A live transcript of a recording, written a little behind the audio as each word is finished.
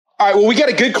All right. Well, we got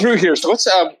a good crew here, so let's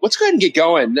go ahead and get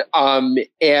going.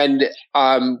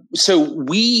 So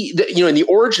in the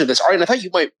origin of this, Arjen, I thought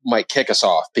you might kick us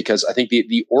off because I think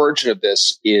the origin of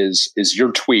this is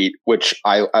your tweet, which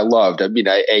I loved. I mean,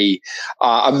 a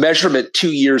measurement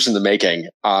 2 years in the making,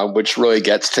 which really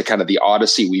gets to kind of the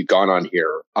odyssey we've gone on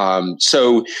here.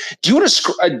 So, do you want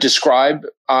to describe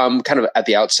kind of at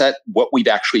the outset what we've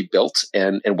actually built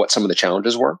and what some of the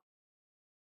challenges were?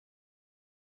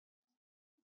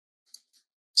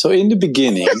 So in the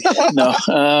beginning,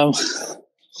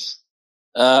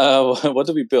 what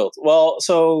did we build? Well,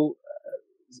 so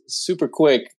super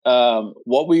quick,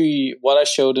 what I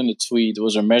showed in the tweet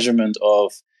was a measurement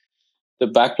of the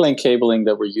backplane cabling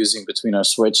that we're using between our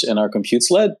switch and our compute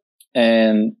sled.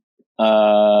 And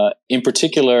in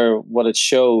particular, what it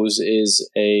shows is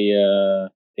a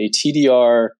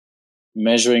TDR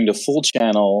measuring the full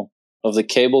channel of the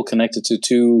cable connected to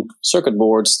two circuit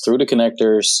boards through the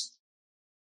connectors,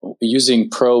 using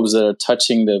probes that are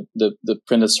touching the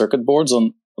printed circuit boards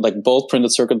on, like both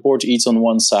printed circuit boards, each on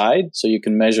one side. So you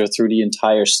can measure through the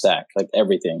entire stack, like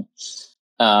everything.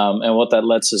 And what that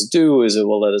lets us do is it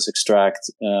will let us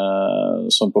extract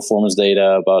some performance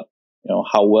data about,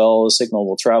 how well the signal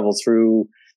will travel through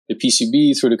the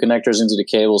PCB, through the connectors, into the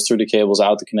cables, through the cables,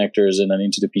 out the connectors, and then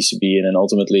into the PCB, and then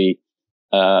ultimately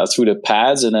through the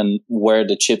pads, and then where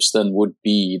the chips then would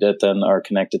be that then are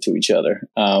connected to each other.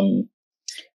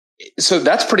 So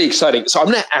that's pretty exciting. So I'm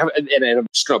going to have, and I'm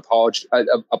just going to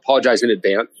apologize in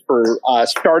advance for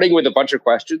starting with a bunch of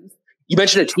questions. You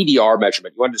mentioned a TDR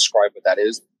measurement. You want to describe what that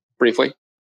is briefly?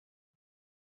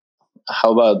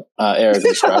 How about Eric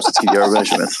describes the TDR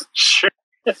measurement? Sure.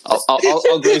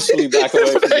 I'll gracefully back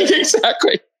away from it.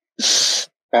 Exactly.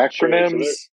 Acronyms. Sure.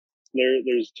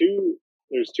 So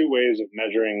there's two ways of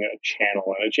measuring a channel,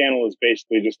 and a channel is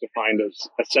basically just defined as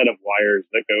a set of wires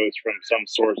that goes from some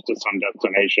source to some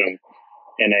destination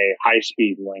in a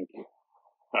high-speed link,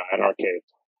 in our case.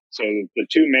 So the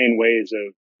two main ways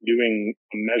of doing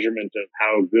a measurement of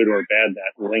how good or bad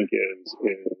that link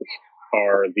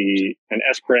are an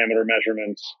S parameter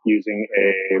measurement using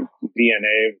a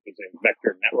VNA, which is a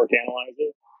vector network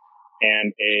analyzer,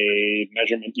 and a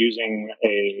measurement using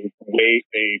a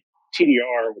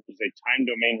TDR, which is a time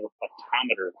domain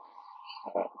reflectometer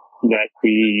that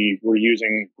we were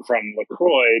using from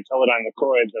Teledyne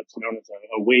LaCroix, that's known as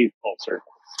a wave pulsar.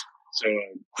 So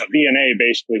a VNA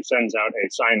basically sends out a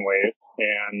sine wave,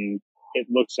 and it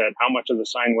looks at how much of the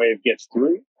sine wave gets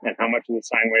through and how much of the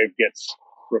sine wave gets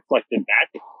reflected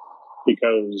back,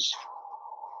 because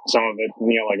some of it,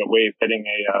 like a wave hitting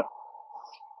a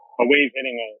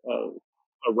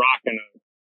rock in a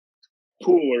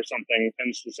pool or something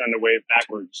tends to send a wave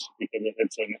backwards because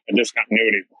it's a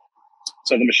discontinuity.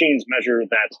 So the machines measure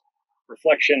that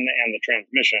reflection and the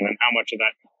transmission and how much of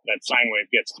that sine wave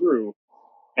gets through,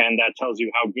 and that tells you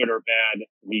how good or bad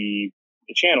the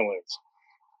channel is.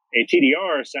 A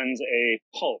TDR sends a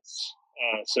pulse.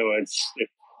 So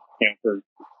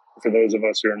for those of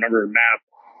us who remember math,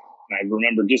 and I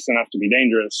remember just enough to be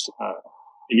dangerous,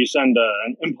 if you send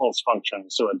an impulse function,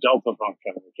 so a delta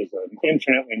function, which is an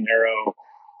infinitely narrow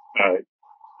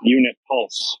unit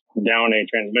pulse down a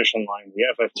transmission line, the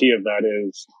FFT of that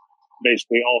is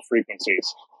basically all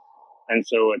frequencies. And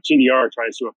so a TDR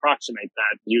tries to approximate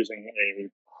that using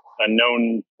a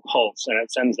known pulse, and it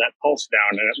sends that pulse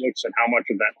down, and it looks at how much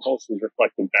of that pulse is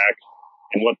reflected back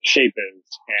and what the shape is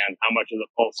and how much of the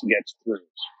pulse gets through.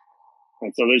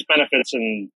 And so there's benefits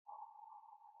and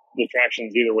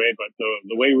detractions either way, but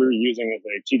the way we're using is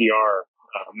a TDR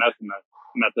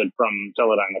method from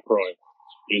Teledyne LaCroix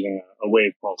using a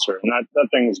wave pulsar. And that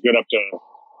thing is good up to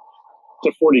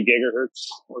 40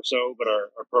 gigahertz or so, but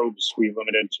our probes we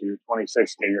limited to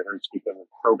 26 gigahertz because of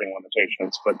probing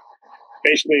limitations. But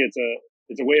basically it's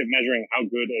a way of measuring how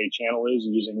good a channel is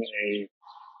using a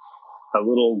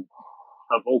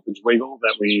voltage wiggle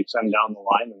that we send down the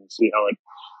line and see how it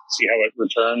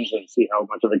returns and see how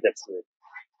much of it gets through.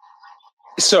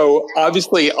 So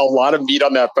obviously a lot of meat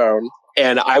on that bone,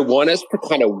 and I want us to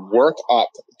kind of work up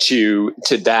to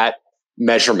that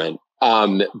measurement.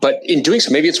 But in doing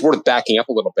so, maybe it's worth backing up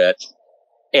a little bit.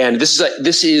 And this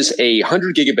is a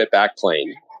 100 gigabit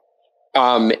backplane.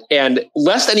 And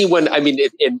lest anyone, I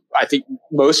think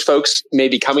most folks may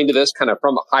be coming to this kind of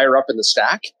from higher up in the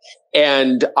stack.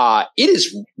 And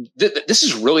this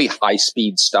is really high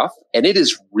speed stuff, and it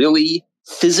is really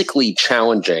physically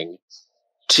challenging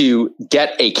to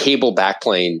get a cable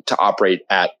backplane to operate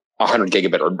at 100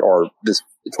 gigabit or this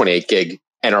 28 gig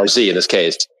NRZ in this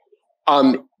case.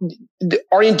 Arjen, do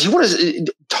you want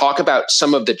to talk about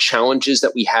some of the challenges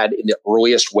that we had in the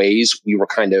earliest ways we were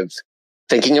kind of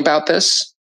thinking about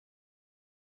this?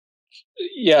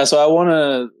 Yeah, so I want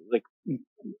to like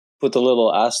put the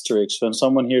little asterisk. When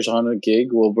someone hears 100 gig,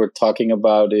 what we're talking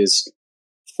about is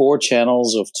 4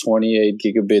 channels of 28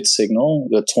 gigabit signal,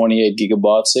 the 28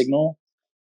 gigabaud signal.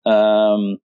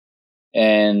 And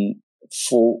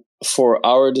for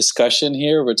our discussion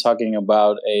here, we're talking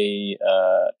about a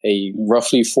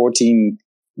roughly 14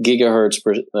 gigahertz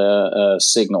per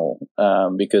signal,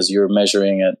 because you're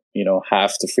measuring at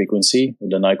half the frequency,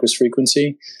 the Nyquist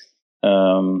frequency.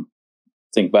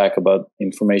 Think back about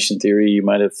information theory you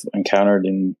might have encountered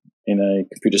in a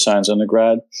computer science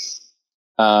undergrad.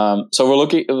 So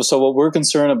what we're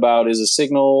concerned about is a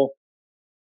signal,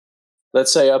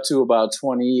 let's say up to about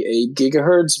 28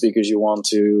 gigahertz, because you want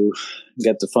to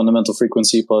get the fundamental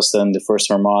frequency plus then the first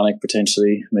harmonic,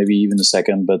 potentially, maybe even the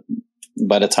second. But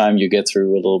by the time you get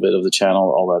through a little bit of the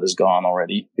channel, all that is gone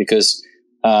already. Because,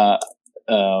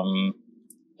 and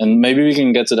maybe we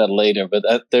can get to that later, but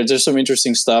there's some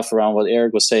interesting stuff around what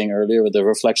Eric was saying earlier with the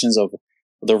reflections of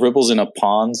the ripples in a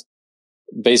pond.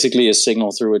 Basically, a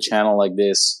signal through a channel like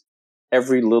this,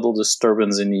 every little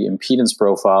disturbance in the impedance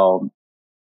profile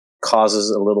causes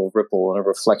a little ripple and a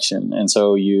reflection, and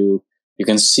so you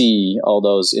can see all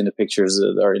those in the pictures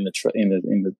that are in the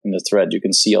thread. You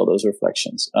can see all those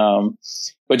reflections.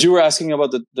 But you were asking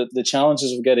about the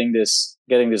challenges of getting this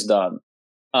done.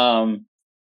 Well,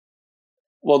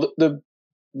 the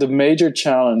major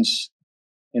challenge,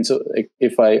 and so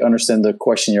if I understand the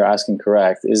question you're asking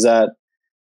correct, is that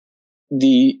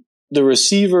the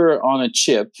receiver on a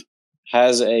chip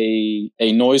has a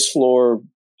noise floor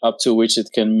up to which it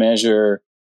can measure,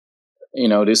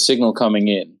 this signal coming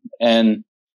in. And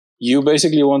you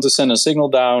basically want to send a signal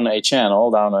down a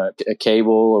channel, down a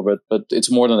cable, but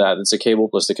it's more than that. It's a cable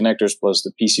plus the connectors plus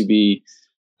the PCB.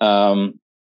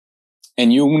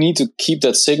 And you need to keep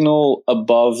that signal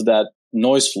above that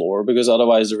noise floor, because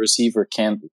otherwise the receiver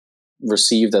can't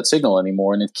receive that signal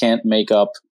anymore, and it can't make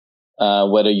up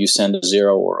whether you send a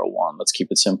 0 or a 1. Let's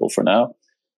keep it simple for now.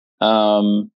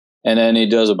 And then it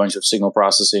does a bunch of signal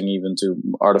processing even to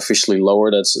artificially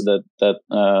lower that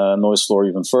noise floor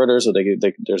even further. So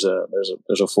there's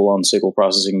a full on signal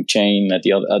processing chain at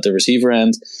the receiver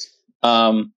end.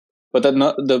 But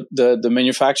the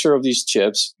manufacturer of these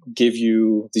chips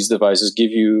these devices give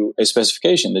you a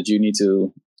specification that you need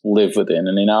to live within.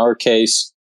 And in our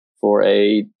case, for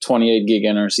a 28 gig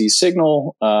NRZ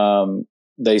signal,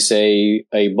 they say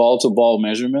a ball-to-ball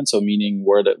measurement, so meaning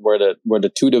where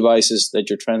the two devices that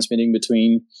you're transmitting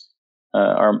between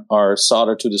are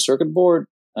soldered to the circuit board.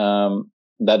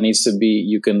 That needs to be,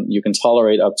 you can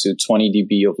tolerate up to 20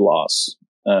 dB of loss,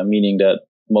 meaning that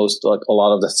a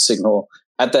lot of that signal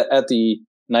at the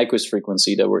Nyquist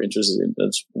frequency that we're interested in,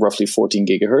 that's roughly 14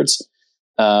 gigahertz.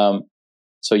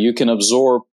 So you can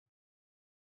absorb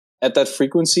at that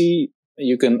frequency.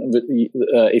 You can,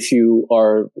 if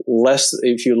your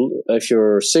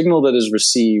signal that is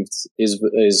received is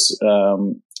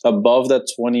above that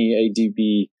 28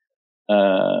 dB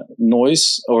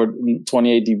noise or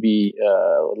 28 dB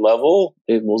level,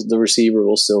 the receiver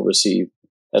will still receive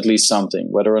at least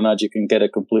something. Whether or not you can get a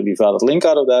completely valid link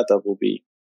out of that will be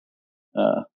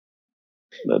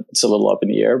it's a little up in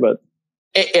the air, but.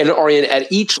 And Arjen, at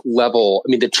each level,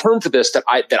 I mean, the term for this that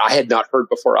I had not heard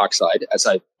before, Oxide, as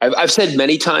I've said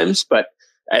many times, but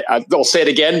I'll say it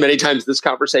again many times in this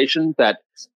conversation, that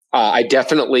I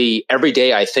definitely, every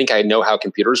day I think I know how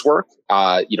computers work.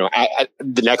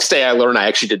 The next day I learn I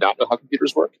actually did not know how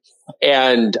computers work.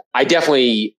 And I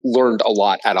definitely learned a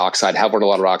lot at Oxide, have learned a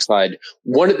lot at Oxide.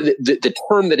 One of the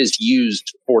term that is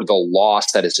used for the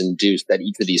loss that is induced at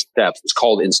each of these steps is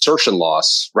called insertion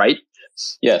loss, right?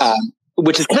 Yes.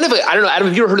 Which is kind of I don't know, Adam,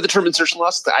 have you ever heard of the term insertion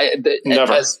loss?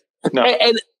 Never. No.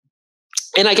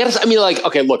 And I guess, I mean, like,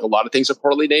 okay, look, a lot of things are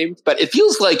poorly named, but it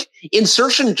feels like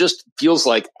insertion just feels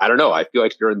like, I don't know, I feel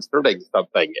like you're inserting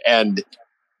something. And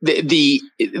the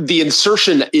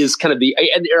insertion is kind of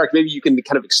and Eric, maybe you can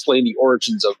kind of explain the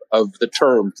origins of the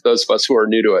term to those of us who are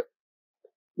new to it.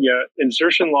 Yeah,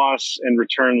 insertion loss and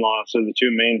return loss are the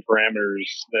two main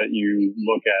parameters that you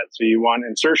look at. So you want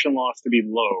insertion loss to be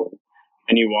low,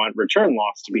 and you want return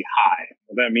loss to be high.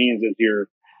 What that means is your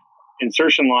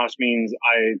insertion loss means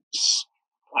I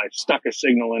stuck a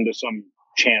signal into some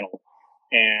channel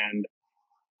and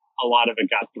a lot of it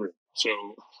got through.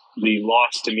 So the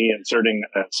loss to me inserting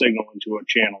a signal into a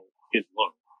channel is low.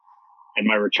 And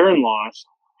my return loss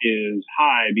is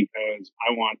high because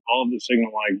I want all of the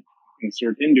signal I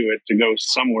insert into it to go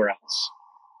somewhere else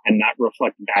and not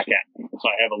reflect back at me. So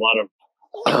I have a lot of,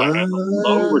 if I have a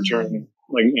low return,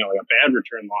 like a bad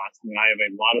return loss, then I have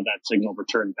a lot of that signal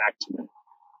returned back to me.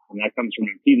 And that comes from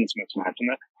impedance mismatch. And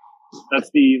that's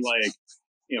the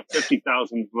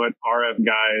 50,000-foot RF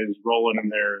guys rolling in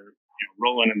their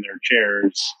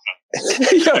chairs.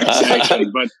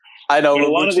 But I know but we're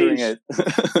a lot of butchering these, it.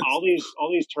 all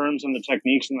these terms and the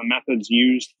techniques and the methods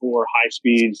used for high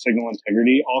speed signal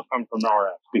integrity all come from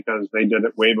RF because they did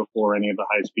it way before any of the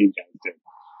high speed guys did.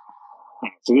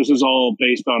 So this is all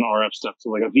based on RF stuff. So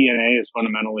like a VNA is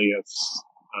fundamentally a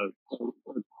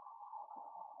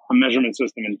measurement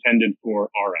system intended for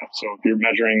RF. So if you're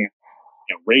measuring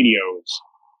radios,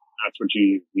 that's what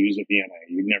you use a VNA.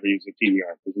 You'd never use a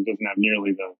TDR because it doesn't have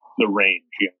nearly the range.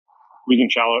 We can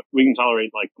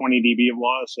tolerate like 20 dB of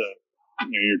loss.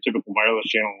 Your typical wireless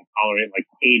channel will tolerate like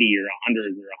 80 or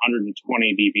 100 or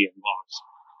 120 dB of loss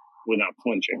without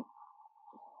flinching.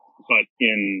 But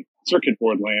in circuit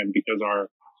board land, because our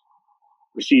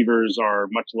receivers are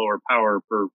much lower power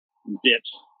per bit,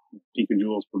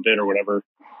 picojoules per bit or whatever,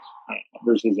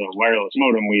 versus a wireless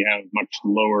modem, we have much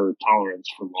lower tolerance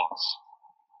for loss.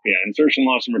 Yeah, insertion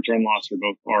loss and return loss are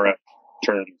both RF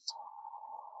terms,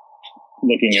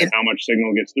 looking at how much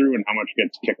signal gets through and how much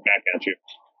gets kicked back at you.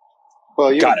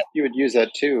 Well, you would use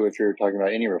that too if you're talking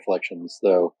about any reflections,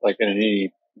 though, like in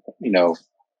any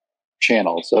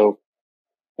channel. So,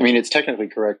 I mean, it's technically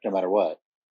correct no matter what.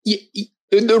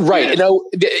 Right. And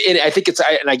I think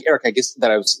Eric, I guess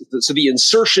that so the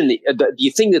insertion,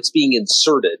 the thing that's being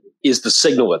inserted is the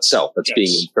signal itself that's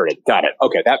being inserted. Got it.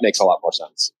 Okay. That makes a lot more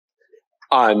sense.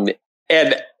 And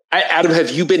Adam,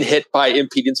 have you been hit by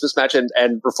impedance mismatch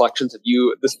and reflections?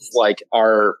 This is like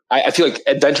I feel like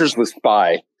Adventures with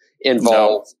Spy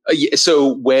involve. No.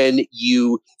 So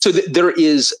there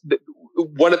is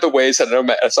one of the ways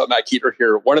that I saw Matt Keeter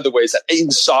here. One of the ways that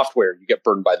in software you get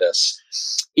burned by this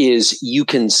is you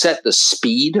can set the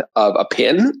speed of a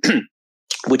pin,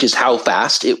 which is how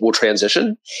fast it will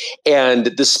transition. And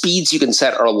the speeds you can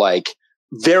set are like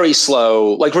very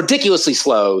slow, like ridiculously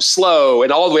slow,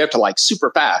 and all the way up to like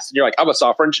super fast. And you're like, I'm a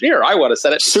software engineer. I want to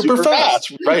set it super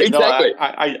fast. Right. Exactly.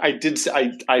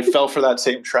 No, I fell for that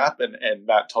same trap and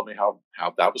Matt told me how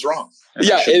that was wrong. And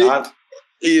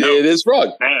it is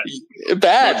wrong.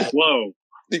 Bad.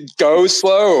 Go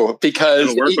slow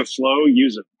because it'll work with slow,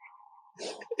 use it.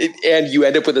 And you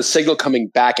end up with a signal coming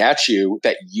back at you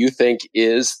that you think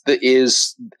is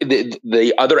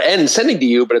the other end sending to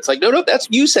you, but it's like, no, that's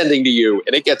you sending to you,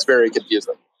 and it gets very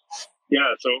confusing.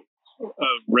 Yeah. So a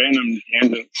random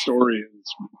tangent story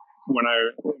is when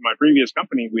my previous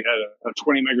company, we had a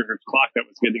 20 megahertz clock that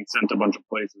was getting sent a bunch of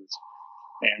places,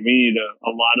 and we need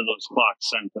a lot of those clocks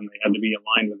sent, and they had to be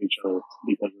aligned with each other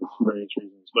because of various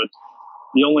reasons. But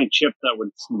the only chip that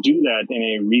would do that in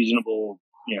a reasonable,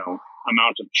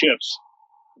 amount of chips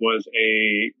was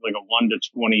a 1 to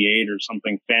 28 or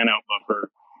something fan out buffer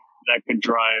that could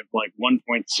drive like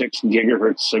 1.6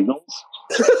 gigahertz signals,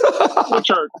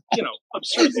 which are,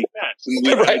 absurdly fast. And we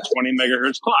had a 20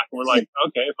 megahertz clock. And we're like,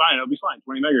 okay, fine, it'll be fine.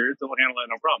 20 megahertz, it'll handle that,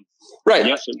 no problem. Right.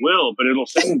 Yes, it will, but it'll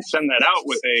send that out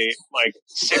with a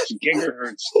 6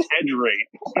 gigahertz edge rate,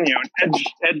 edge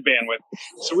bandwidth.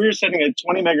 So we were setting a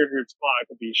 20 megahertz clock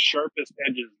with the sharpest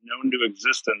edges known to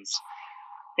existence.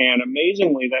 And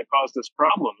amazingly, that caused us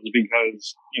problems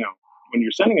because, when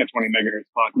you're sending a 20 megahertz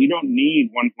clock, you don't need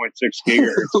 1.6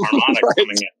 gigahertz harmonic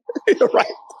coming in.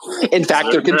 Right. In fact,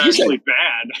 they're confusing. Actually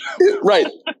bad. Right.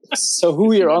 So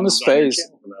who here on the space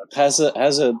has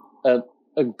a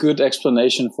good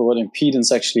explanation for what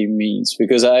impedance actually means?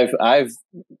 Because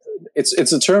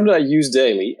it's a term that I use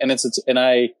daily, and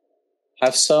I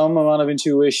have some amount of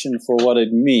intuition for what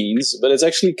it means, but it's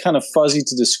actually kind of fuzzy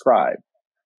to describe.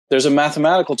 There's a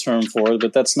mathematical term for it,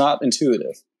 but that's not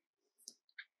intuitive.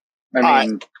 I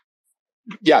mean,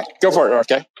 yeah, go for it,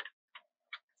 RFK.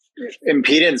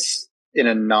 Impedance in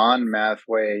a non-math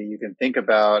way, you can think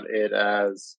about it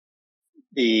as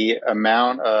the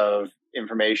amount of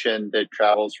information that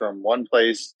travels from one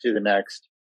place to the next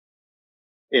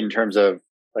in terms of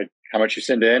like how much you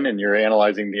send in, and you're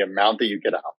analyzing the amount that you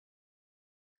get out.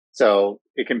 So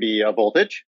it can be a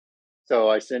voltage. So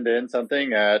I send in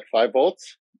something at 5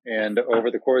 volts. And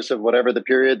over the course of whatever the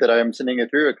period that I'm sending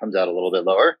it through, it comes out a little bit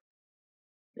lower.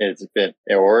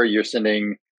 Or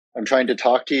I'm trying to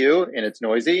talk to you and it's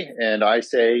noisy and I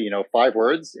say, 5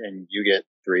 words and you get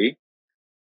 3.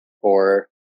 Or,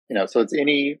 so it's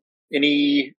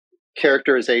any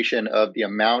characterization of the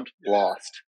amount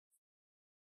lost.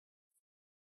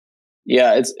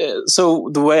 Yeah.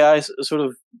 So the way I sort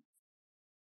of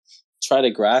try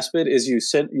to grasp it is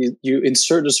you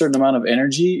insert a certain amount of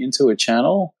energy into a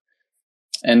channel,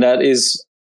 and that is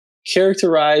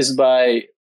characterized by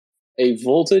a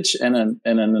voltage and an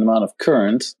amount of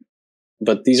current.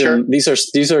 But these are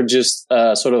just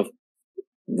sort of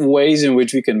ways in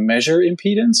which we can measure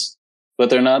impedance. but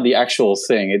they're not the actual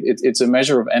thing. It's a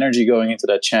measure of energy going into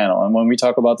that channel. And when we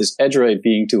talk about this edge rate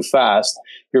being too fast,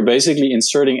 you're basically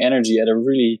inserting energy at a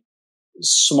really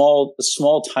small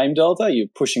time delta. You're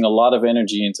pushing a lot of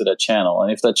energy into that channel.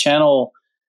 And if that channel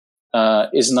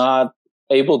is not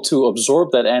able to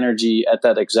absorb that energy at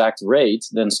that exact rate,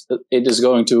 then it is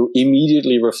going to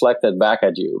immediately reflect that back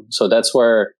at you. So that's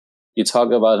where you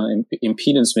talk about an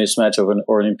impedance mismatch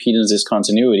or an impedance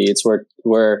discontinuity. It's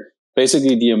where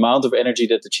basically the amount of energy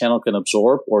that the channel can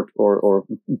absorb or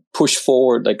push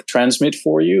forward, like transmit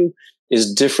for you,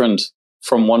 is different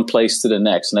from one place to the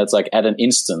next. And that's like at an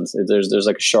instant. There's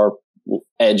like a sharp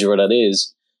edge where that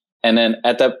is. And then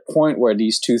at that point where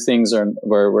these two things are,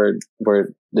 where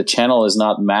the channel is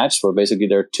not matched, where basically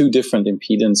there are two different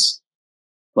impedance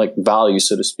like values,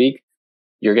 so to speak,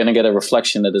 you're going to get a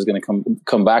reflection that is going to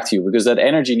come back to you, because that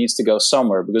energy needs to go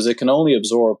somewhere, because it can only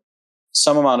absorb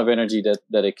some amount of energy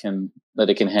that it can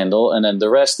handle. And then the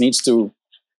rest it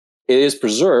is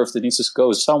preserved. It needs to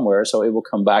go somewhere. So it will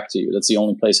come back to you. That's the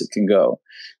only place it can go.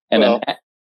 And then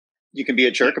you can be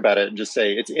a jerk about it and just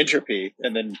say it's entropy,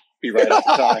 and then be right at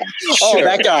the time.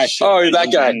 That guy.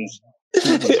 That guy.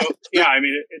 So, yeah, I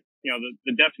mean,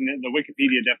 the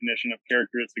Wikipedia definition of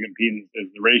characteristic impedance is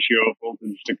the ratio of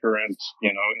voltage to current,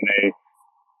 in a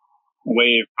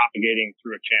wave propagating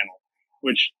through a channel,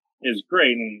 which is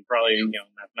great and probably,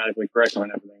 mathematically correct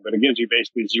and everything, but it gives you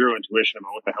basically zero intuition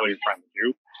about what the hell you're trying to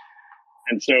do.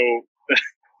 And so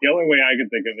the only way I can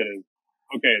think of it is,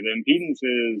 okay, the impedance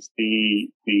is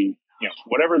the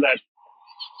whatever that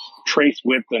trace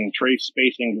width and trace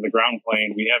spacing to the ground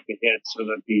plane we have to hit so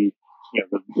that the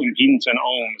impedance in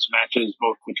ohms matches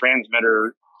both the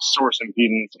transmitter source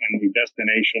impedance and the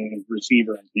destination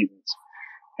receiver impedance.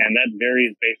 And that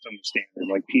varies based on the standard.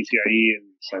 Like PCIe is,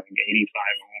 I think,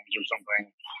 85 ohms or something.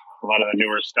 A lot of the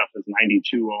newer stuff is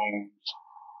 92 ohms.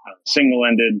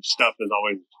 Single-ended stuff is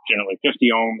always generally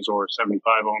 50 ohms or 75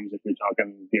 ohms if you're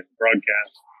talking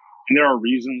broadcast. And there are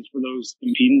reasons for those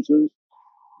impedances,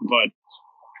 but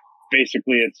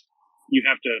basically you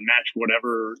have to match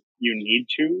whatever you need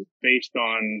to based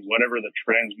on whatever the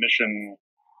transmission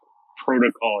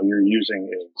protocol you're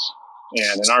using is.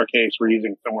 And in our case, we're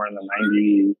using somewhere in the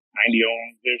 90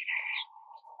 ohms-ish,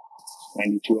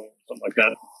 92 ohms, something like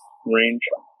that range.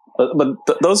 But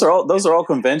those are all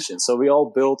conventions. So we all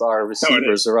built our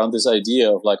receivers around this idea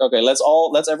of like, okay, let's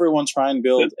everyone try and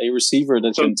build a receiver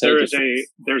that can take it.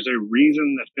 There's a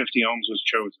reason that 50 ohms was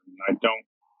chosen. I don't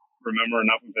remember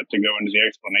enough of it to go into the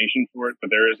explanation for it, but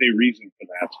there is a reason for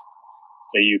that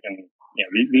you can,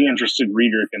 the interested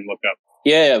reader can look up.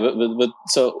 Yeah, but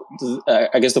so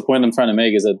I guess the point I'm trying to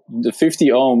make is that the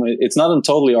 50 ohm, it's not a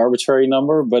totally arbitrary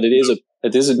number, but it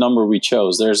is a number we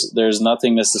chose. There's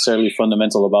nothing necessarily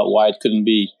fundamental about why it couldn't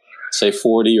be, say,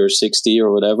 40 or 60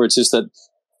 or whatever. It's just that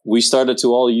we started to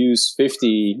all use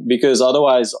 50 because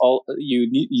otherwise you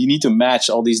need to match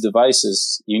all these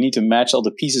devices. You need to match all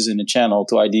the pieces in the channel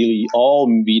to ideally all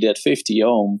be that 50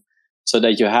 ohm so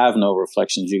that you have no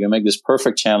reflections. You can make this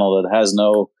perfect channel that has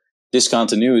no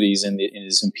discontinuities in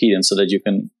this impedance, so that you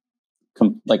can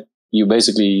you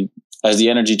basically, as the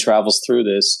energy travels through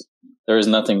this, there is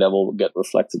nothing that will get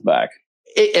reflected back.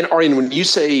 And Arjen, when you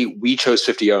say we chose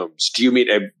 50 ohms, do you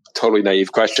mean, a totally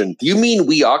naive question, do you mean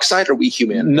we Oxide or we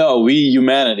humanity? No, we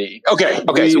humanity. Okay.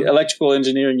 So electrical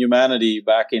engineering humanity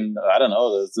back in, I don't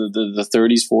know, the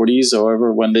 30s, 40s,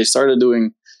 however, when they started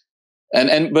doing.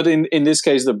 But in this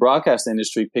case, the broadcast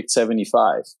industry picked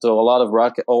 75. So a lot of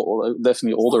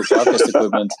definitely older broadcast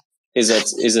equipment is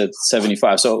at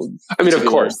 75. So I mean, of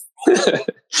course,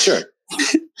 sure.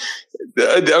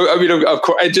 I mean, of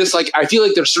course. I feel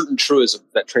like there's certain truisms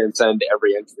that transcend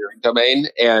every engineering domain,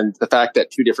 and the fact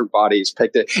that two different bodies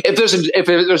picked it. If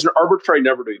there's an arbitrary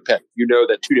number to be picked,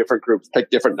 that two different groups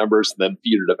picked different numbers and then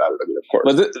feuded about it. I mean, of course.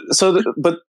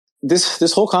 But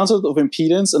this whole concept of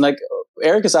impedance, and like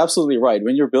Eric is absolutely right.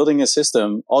 When you're building a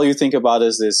system, all you think about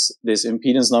is this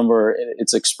impedance number.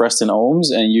 It's expressed in ohms,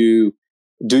 and you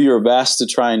do your best to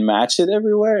try and match it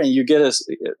everywhere. And you get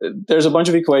there's a bunch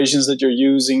of equations that you're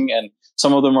using, and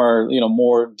some of them are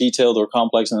more detailed or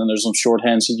complex, and then there's some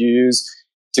shorthands you use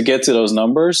to get to those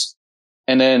numbers.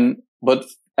 And then, but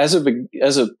as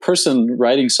a person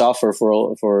writing software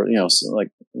for like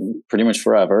pretty much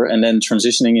forever, and then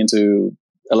transitioning into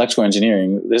electrical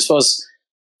engineering, this was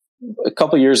a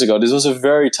couple of years ago. This was a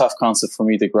very tough concept for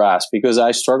me to grasp because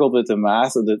I struggled with the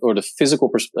math or the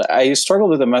physical. I struggled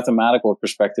with the mathematical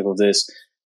perspective of this,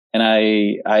 and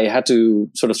I had to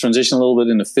sort of transition a little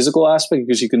bit in the physical aspect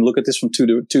because you can look at this from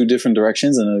two different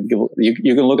directions, and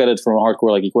you can look at it from a hardcore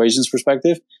like equations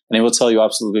perspective, and it will tell you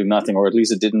absolutely nothing, or at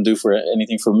least it didn't do for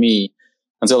anything for me.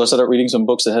 until I started reading some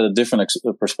books that had a different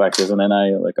perspective. And then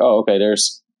I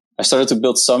I started to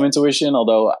build some intuition.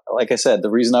 Although, like I said, the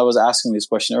reason I was asking this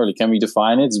question early, can we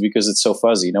define it, is because it's so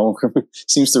fuzzy. No one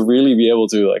seems to really be able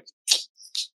to like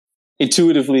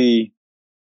intuitively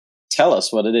tell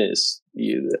us what it is,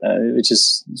 which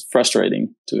is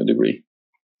frustrating to a degree.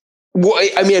 Well,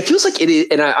 I mean, it feels like it is,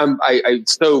 and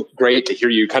it's so great to hear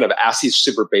you kind of ask these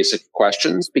super basic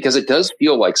questions, because it does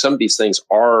feel like some of these things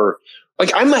are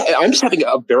like I'm just having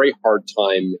a very hard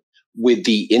time with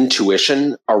the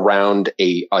intuition around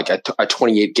a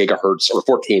 28 gigahertz or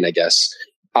 14, I guess,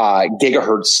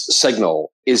 gigahertz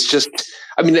signal is just.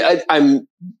 I mean, I'm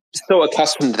so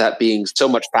accustomed to that being so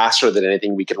much faster than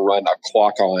anything we can run a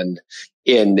clock on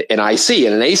in an IC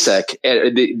and an ASIC,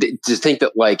 and to think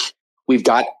that like we've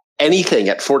got anything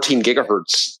at 14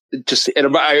 gigahertz,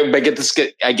 and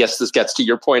I guess this gets to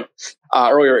your point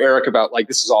earlier, Eric, about like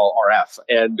this is all RF,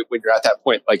 and when you're at that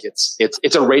point, like it's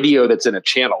a radio that's in a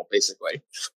channel, basically,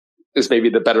 is maybe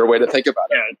the better way to think about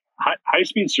it. Yeah,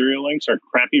 high-speed serial links are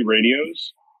crappy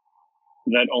radios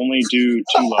that only do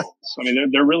 2 levels. I mean,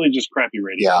 they're really just crappy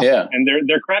radios. Yeah. And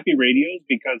they're crappy radios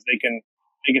because they can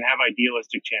have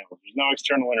idealistic channels. There's no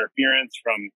external interference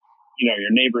from, your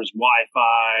neighbor's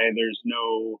Wi-Fi. There's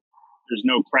no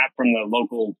crap from the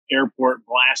local airport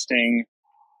blasting.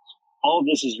 All of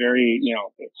this is very,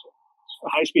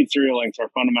 high-speed serial links are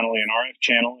fundamentally an RF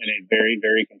channel in a very,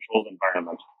 very controlled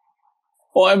environment.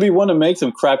 Well, and we want to make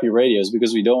them crappy radios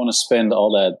because we don't want to spend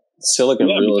all that silicon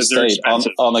real estate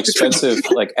on expensive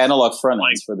like analog front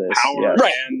ends for this. Power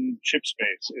and chip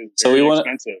space is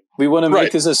expensive. We want to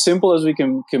make this as simple as we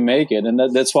can make it, and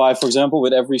that's why, for example,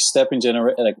 with every step in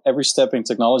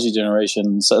technology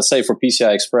generation, so say for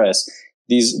PCI Express,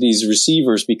 these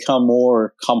receivers become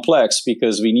more complex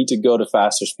because we need to go to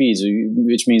faster speeds,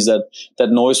 which means that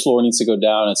noise floor needs to go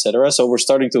down, etc. So we're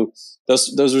starting to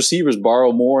those receivers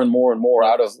borrow more and more and more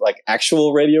out of like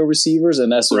actual radio receivers,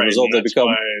 and as a result, they become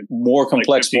more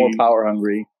complex, more power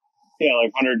hungry. Yeah,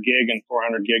 like 100 gig and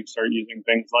 400 gig start using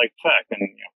things like FEC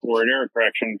and forward error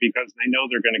correction because they know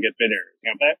they're going to get bit errors.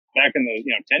 Back in the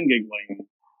 10 gig lane,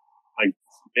 like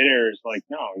bit errors, like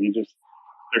no,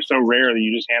 they're so rare that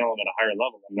you just handle them at a higher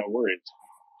level and no worries.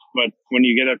 But when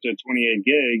you get up to 28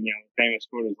 gig, the famous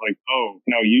quote is like, oh,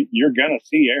 no, you're going to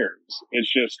see errors.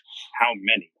 It's just how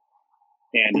many.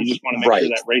 And you just want to make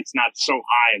sure that rate's not so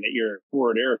high that your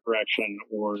forward error correction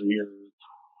or your,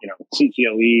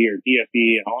 CTLE or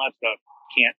DFE and all that stuff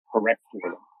can't correct for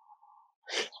them.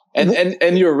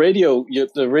 And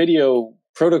the radio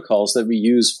protocols that we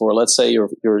use for, let's say, your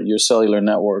cellular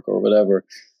network or whatever,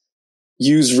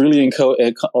 use really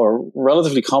or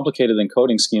relatively complicated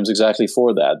encoding schemes exactly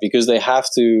for that, because they have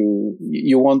to.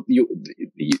 You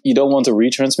don't want to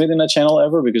retransmit in that channel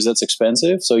ever because that's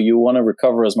expensive. So you want to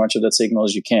recover as much of that signal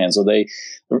as you can. So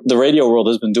the radio world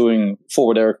has been doing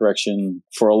forward error correction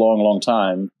for a long, long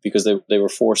time because they were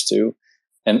forced to,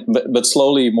 but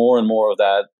slowly more and more of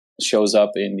that shows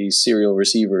up in these serial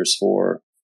receivers for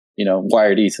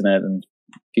wired Ethernet and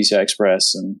PCI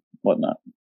Express and whatnot.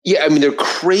 Yeah, I mean, they're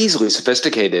crazily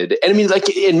sophisticated. And I mean,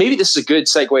 and maybe this is a good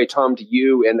segue, Tom, to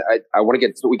you. And I want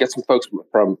to we get some folks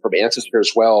from Ansys here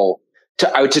as well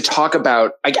to talk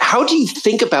about, like, how do you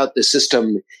think about the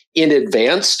system in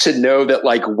advance to know that,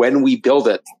 like, when we build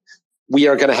it, we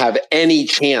are going to have any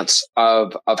chance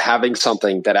of having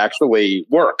something that actually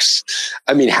works?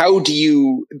 I mean, how do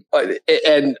you,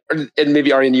 and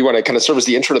maybe Arjen, you want to kind of serve as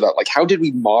the intro to that, like, how did we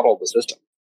model the system?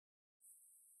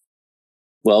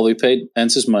 Well, we paid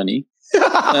Ansys money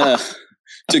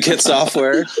to get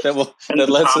software that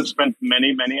lets us spend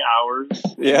many hours.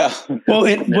 Yeah. Well,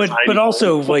 but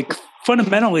also like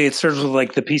fundamentally, it's sort of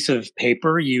like the piece of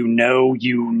paper. You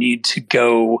need to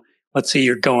go. Let's say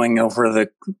you're going over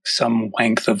some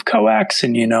length of coax,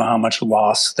 and you know how much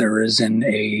loss there is in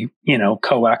a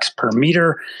coax per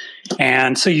meter,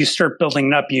 and so you start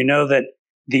building up. You know that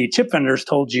the chip vendors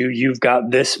told you you've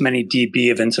got this many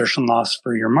dB of insertion loss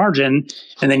for your margin,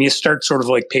 and then you start sort of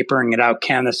like papering it out.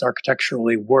 Can this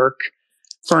architecturally work?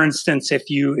 For instance, if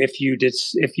you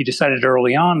decided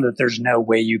early on that there's no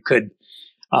way you could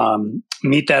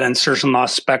meet that insertion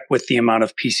loss spec with the amount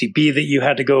of PCB that you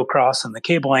had to go across and the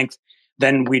cable length,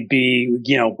 then we'd be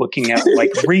looking at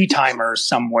like retimers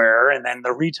somewhere, and then the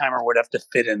retimer would have to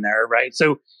fit in there, right?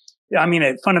 So I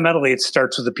mean, fundamentally, it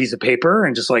starts with a piece of paper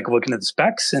and just like looking at the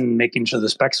specs and making sure the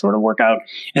specs sort of work out.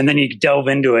 And then you delve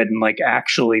into it and like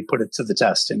actually put it to the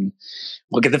test and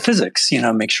look at the physics,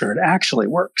 make sure it actually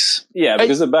works. Yeah,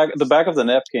 because the back of the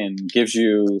napkin gives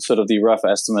you sort of the rough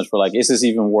estimate for like, is this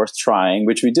even worth trying?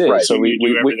 Which we did. Right. So we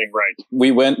do everything right.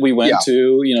 We went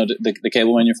to, the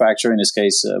cable manufacturer. In this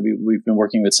case, we've been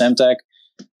working with Semtech.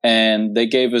 And they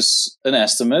gave us an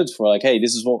estimate for like, hey,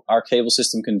 this is what our cable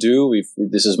system can do.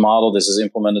 This is modeled, this is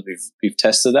implemented, we've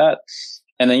tested that.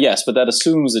 And then yes, but that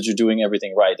assumes that you're doing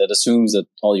everything right. That assumes that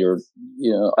all your,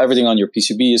 everything on your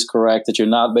PCB is correct, that you're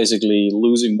not basically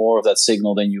losing more of that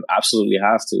signal than you absolutely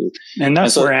have to. And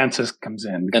that's where ANSYS comes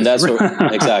in. And that's where,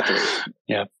 exactly.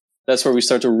 Yeah. That's where we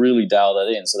start to really dial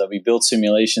that in, so that we build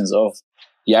simulations of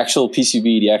the actual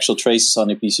PCB, the actual traces on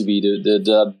the PCB,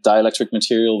 the dielectric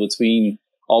material between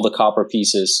all the copper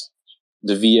pieces,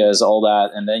 the vias, all that,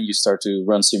 and then you start to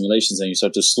run simulations and you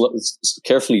start to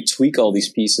carefully tweak all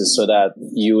these pieces so that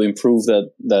you improve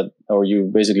that, or you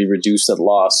basically reduce that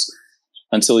loss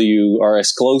until you are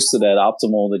as close to that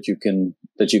optimal that you can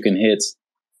hit,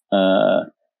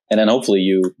 and then hopefully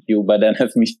you by then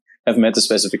have met the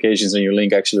specifications and your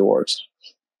link actually works.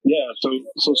 Yeah.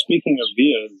 So speaking of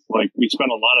vias, like we spent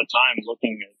a lot of time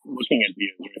looking at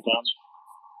vias, right, Tom?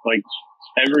 Like.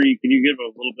 Can you give a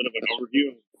little bit of an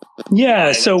overview?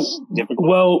 Yeah. So,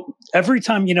 well, every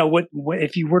time,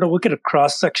 if you were to look at a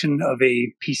cross section of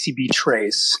a PCB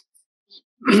trace,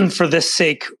 for this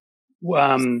sake,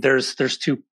 there's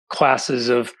two classes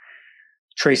of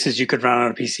traces you could run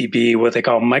on a PCB, what they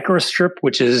call microstrip,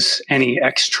 which is any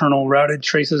external routed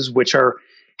traces, which are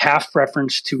half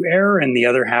referenced to air, and the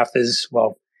other half is,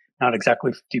 well, not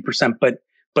exactly 50%, but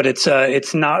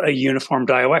it's not a uniform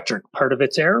dielectric. Part of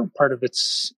it's air, part of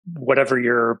it's whatever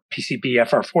your PCB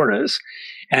FR4 is.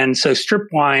 And so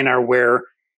strip line are where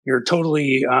you're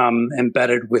totally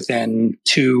embedded within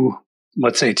two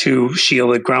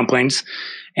shielded ground planes,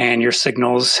 and your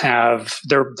signals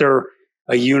they're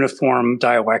a uniform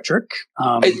dielectric.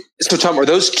 So Tom, are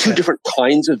those two different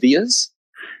kinds of vias?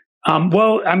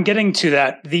 Well, I'm getting to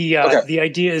that. The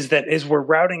idea is that as we're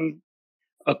routing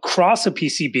across a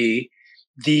PCB,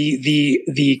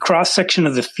 the cross section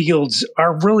of the fields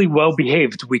are really well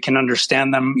behaved. We can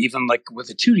understand them even like with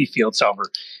a 2D field solver.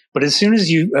 But as soon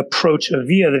as you approach a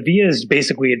via, the via is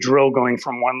basically a drill going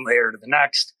from one layer to the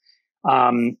next.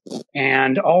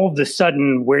 And all of a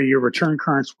sudden, where your return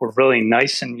currents were really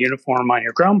nice and uniform on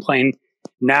your ground plane,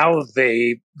 now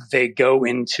they go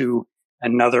into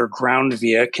another ground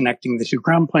via connecting the two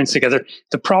ground planes together.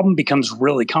 The problem becomes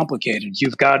really complicated.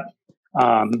 You've got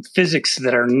physics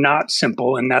that are not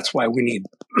simple, and that's why we need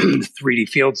 3D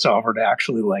field solver to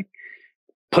actually like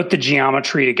put the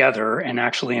geometry together and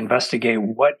actually investigate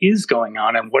what is going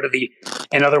on and what are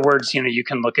in other words, you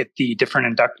can look at the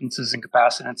different inductances and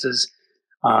capacitances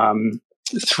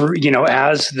through,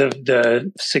 as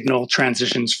the signal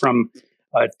transitions from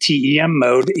TEM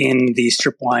mode in the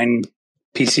stripline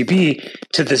PCB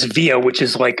to this VIA, which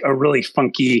is like a really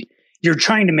funky. You're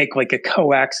trying to make like a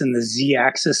coax in the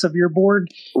Z-axis of your board,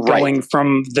 going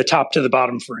from the top to the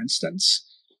bottom, for instance.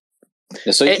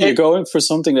 Yeah, so you're going for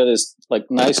something that is like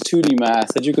nice 2D math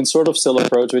that you can sort of still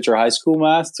approach with your high school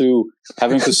math to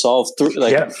having to solve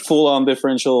full-on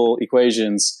differential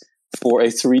equations for a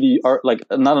 3D, like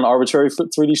not an arbitrary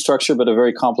 3D structure, but a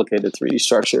very complicated 3D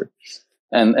structure.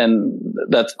 And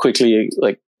that quickly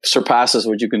like surpasses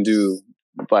what you can do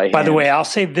by hand. By the way, I'll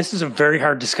say this is a very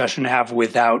hard discussion to have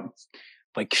without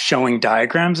like showing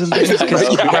diagrams and things, because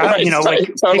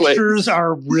totally. Pictures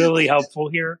are really helpful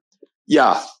here.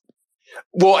 Yeah.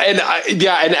 Well, and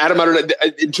Adam, I don't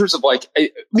know, in terms of like,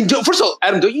 first of all,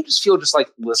 Adam, don't you just feel just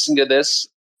like listening to this,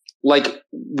 like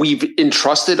we've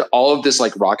entrusted all of this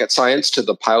like rocket science to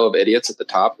the pile of idiots at the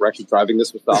top? We're actually driving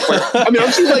this with software. I mean,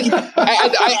 I'm just like,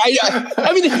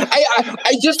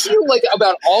 I just feel like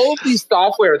about all of these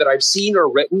software that I've seen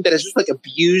or written that has just like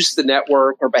abused the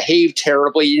network or behaved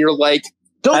terribly. And you're like,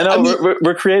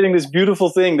 we're creating this beautiful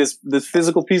thing, this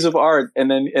physical piece of art,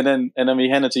 and then we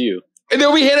hand it to you. And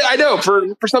then we hit it, I know,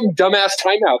 for some dumbass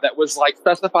timeout that was like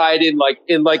specified in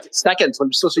seconds when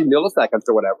it's supposed to be milliseconds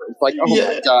or whatever. It's like,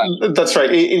 my God. That's right.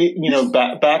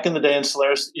 Back in the day in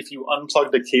Solaris, if you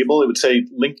unplugged a cable, it would say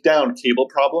link down cable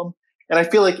problem. And I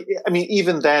feel like,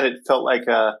 even then it felt like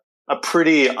a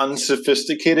pretty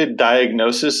unsophisticated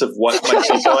diagnosis of what might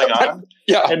be going on.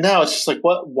 Yeah. And now it's just like,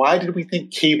 why did we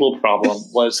think cable problem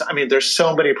was, there's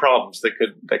so many problems that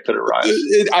could arise.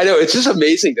 I know. It's just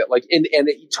amazing that and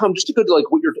Tom, just to go to like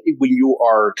when you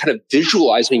are kind of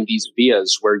visualizing these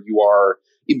vias where you are,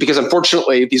 because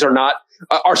unfortunately these are not,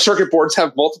 our circuit boards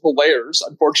have multiple layers.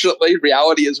 Unfortunately,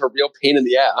 reality is a real pain in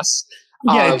the ass.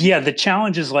 Yeah. The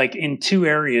challenge is like in two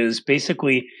areas.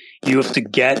 Basically, you have to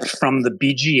get from the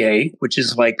BGA, which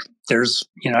is like there's,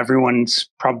 everyone's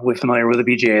probably familiar with the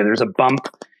BGA. There's a bump,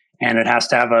 and it has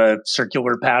to have a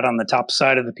circular pad on the top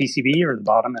side of the PCB, or the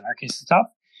bottom, in our case, the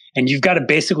top. And you've got to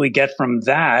basically get from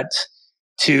that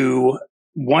to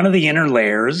one of the inner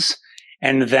layers,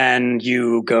 and then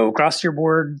you go across your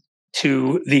board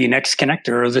to the next connector,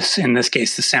 or in this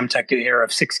case, the Samtec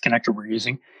ARF6 connector we're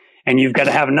using. And you've got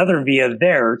to have another via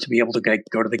there to be able to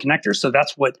go to the connector. So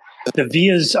that's what the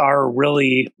vias are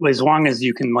really, as long as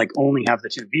you can like only have the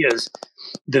two vias,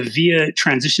 the via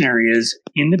transition areas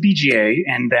in the BGA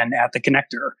and then at the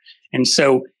connector. And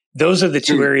so those are the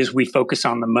two areas we focus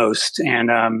on the most. And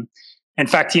in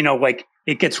fact, like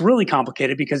it gets really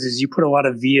complicated because as you put a lot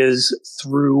of vias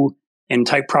through in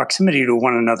tight proximity to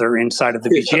one another inside of the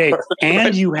BGA,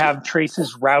 and you have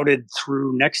traces routed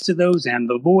through next to those and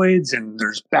the voids, and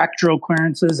there's backdrill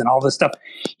clearances and all this stuff.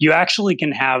 You actually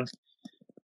can have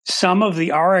some of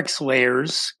the RX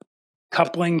layers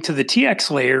coupling to the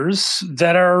TX layers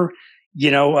that are,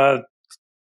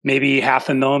 maybe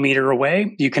 0.5 millimeter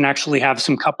away. You can actually have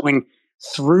some coupling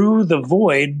through the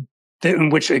void,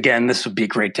 in which, again, this would be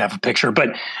great to have a picture,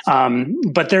 but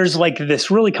there's like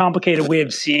this really complicated way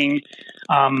of seeing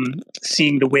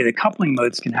the way the coupling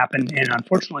modes can happen. And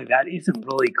unfortunately, that isn't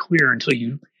really clear until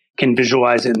you can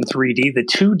visualize it in 3D. The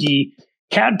 2D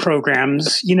CAD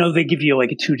programs, they give you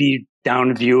like a 2D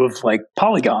down view of like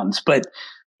polygons, but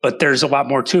there's a lot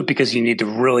more to it because you need to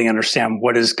really understand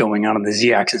what is going on the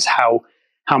Z-axis, how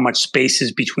much space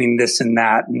is between this and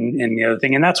that and the other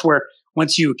thing. And that's where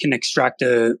once you can extract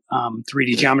a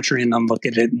 3D geometry and then look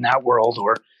at it in that world,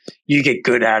 or you get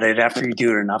good at it after you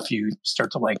do it enough, you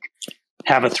start to like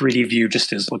have a 3D view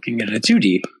just as looking at a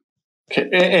 2D. Okay.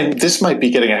 And this might be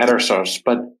getting ahead of ourselves,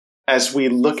 but as we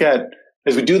do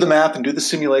the math and do the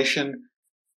simulation,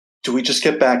 do we just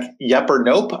get back yep or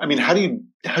nope? I mean, how do you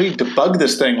debug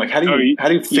this thing? Like, how do you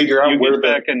figure out where you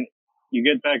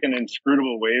get back an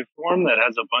inscrutable waveform that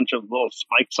has a bunch of little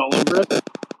spikes all over it,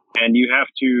 and you have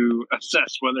to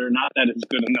assess whether or not that is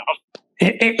good enough.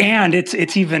 And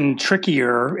it's even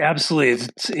trickier. Absolutely,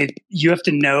 you have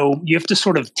to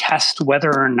sort of test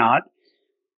whether or not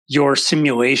your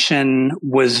simulation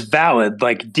was valid.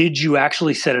 Like, did you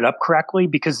actually set it up correctly?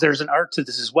 Because there's an art to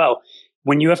this as well.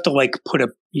 When you have to like put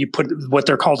what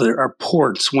they're called are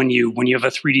ports. When you have a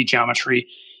 3D geometry,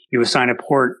 you assign a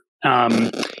port.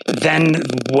 Then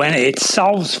when it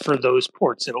solves for those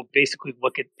ports, it'll basically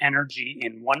look at energy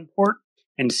in one port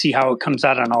and see how it comes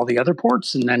out on all the other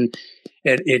ports. And then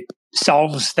it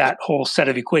solves that whole set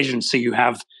of equations. So you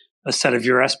have a set of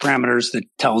your S parameters that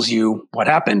tells you what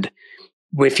happened.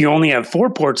 If you only have 4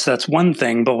 ports, that's one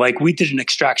thing. But like we did an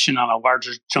extraction on a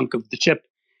larger chunk of the chip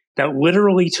that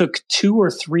literally took 2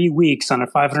 or 3 weeks on a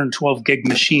 512 gig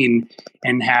machine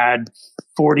and had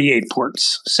 48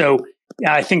 ports. So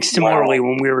I think similarly,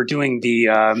 when we were doing the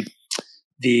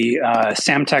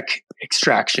Samtec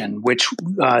extraction, which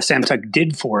Samtec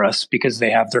did for us because they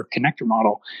have their connector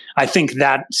model, I think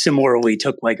that similarly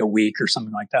took like a week or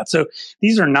something like that. So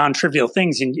these are non-trivial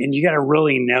things, and you got to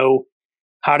really know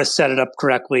how to set it up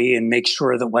correctly and make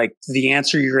sure that like the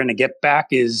answer you're going to get back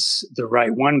is the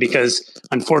right one, because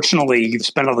unfortunately you've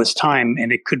spent all this time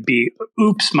and it could be,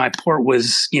 oops, my port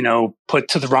was, put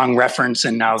to the wrong reference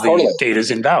and now the data is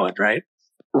invalid, right?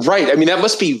 Right. I mean, that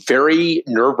must be very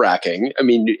nerve-wracking. I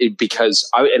mean, because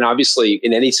obviously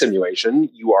in any simulation,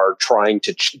 you are trying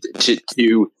to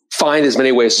find as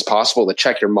many ways as possible to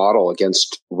check your model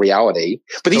against reality.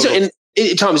 But these are,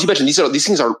 Tom, as you mentioned, these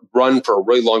things are run for a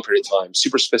really long period of time,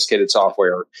 super sophisticated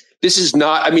software. This is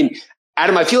not, I mean,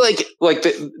 Adam, I feel like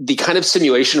the kind of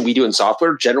simulation we do in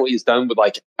software generally is done with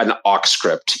like an awk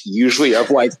script, usually of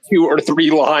like 2 or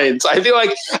 3 lines. I feel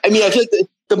like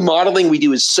the modeling we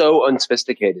do is so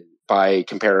unsophisticated by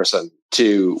comparison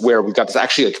to where we've got this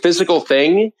actually like physical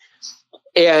thing.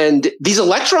 And these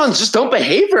electrons just don't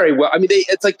behave very well. I mean,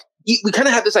 it's like, we kind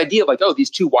of have this idea of like, oh, these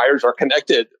 2 wires are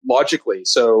connected logically.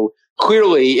 So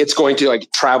clearly it's going to like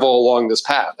travel along this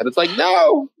path. And it's like,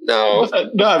 no. No,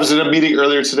 I was in a meeting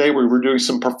earlier today where we were doing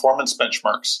some performance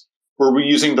benchmarks. Were we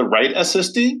using the right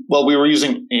SSD? Well, we were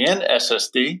using an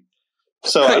SSD.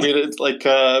 So, I mean, it's like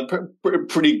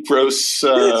pretty gross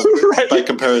right. By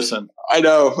comparison. I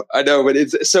know, but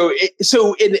it's I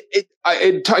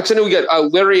know we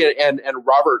got Larry and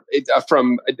Robert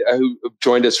who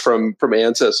joined us from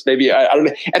ANSYS. Maybe I don't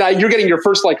know. And you're getting your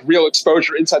first like real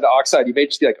exposure inside the Oxide. You may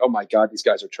just be like, oh my God, these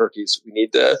guys are turkeys. We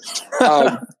need to.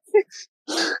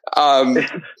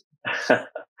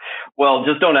 Well,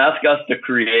 just don't ask us to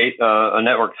create a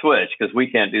network switch because we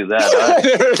can't do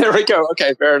that. There we go.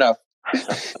 Okay, fair enough.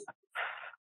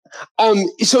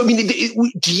 So, I mean,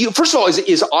 do you, first of all,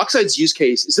 is Oxide's use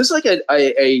case, is this like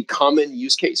a common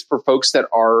use case for folks that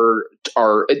are,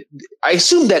 I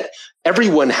assume that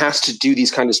everyone has to do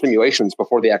these kind of simulations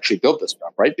before they actually build this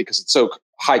stuff, right? Because it's so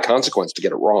high consequence to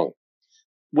get it wrong.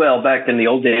 Well, back in the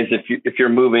old days, if you're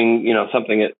moving,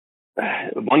 something at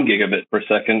 1 gigabit per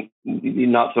second,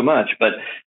 not so much. But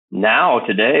now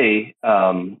today,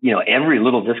 every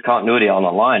little discontinuity on the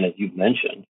line, as you've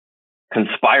mentioned,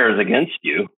 conspires against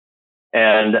you.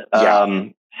 And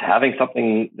having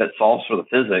something that solves for the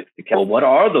physics to kill, what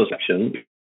are those actions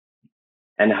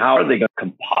and how are they going to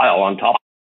compile on top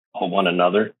of one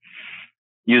another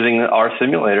using our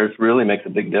simulators really makes a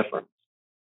big difference.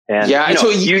 And so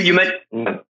you meant.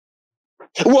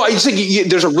 Well, I just think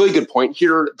there's a really good point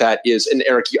here that is, and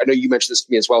Eric, I know you mentioned this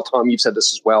to me as well. Tom, you've said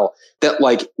this as well, that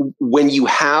like when you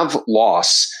have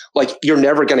loss, like you're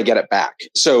never going to get it back.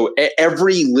 So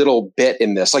every little bit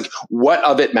in this, like what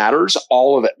of it matters,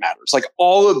 all of it matters. Like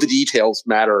all of the details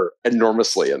matter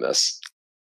enormously in this.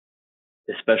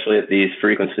 Especially at these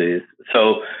frequencies.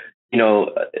 So,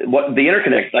 what the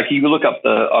interconnect, like you look up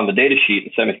on the data sheet,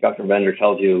 the semiconductor vendor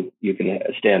tells you can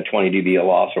stand 20 dB of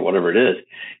loss or whatever it is.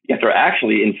 You have to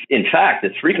actually, in fact,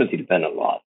 it's frequency dependent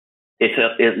loss.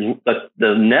 The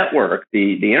network,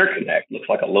 the interconnect looks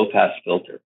like a low pass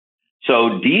filter.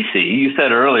 So DC, you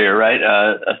said earlier, right?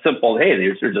 A simple, hey,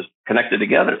 these are just connected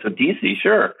together. So DC,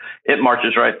 sure, it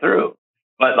marches right through.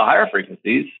 But the higher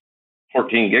frequencies,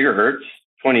 14 gigahertz,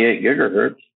 28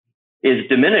 gigahertz, is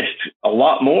diminished a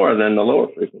lot more than the lower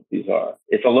frequencies are.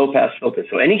 It's a low pass filter.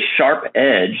 So any sharp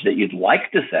edge that you'd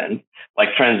like to send,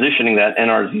 like transitioning that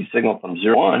NRZ signal from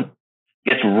 0 to 1,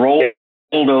 gets rolled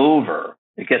over.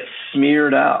 It gets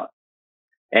smeared out.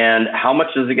 And how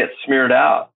much does it get smeared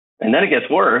out? And then it gets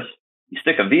worse. You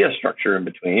stick a via structure in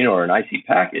between or an IC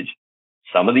package.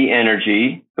 Some of the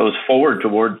energy goes forward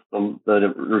towards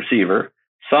the receiver.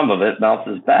 Some of it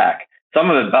bounces back. Some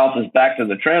of it bounces back to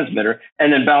the transmitter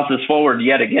and then bounces forward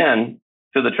yet again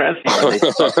to the transmitter.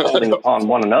 They start holding upon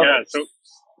one another. Yeah, so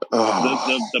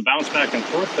the bounce back and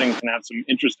forth thing can have some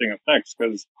interesting effects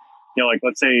because, like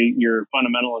let's say your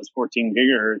fundamental is 14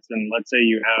 gigahertz and let's say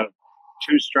you have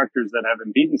two structures that have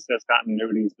impedance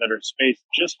discontinuities that are spaced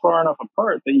just far enough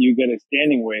apart that you get a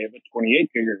standing wave at 28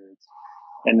 gigahertz.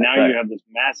 And now you have this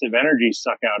massive energy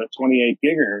suck out at 28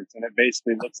 gigahertz, and it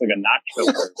basically looks like a notch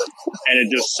filter. And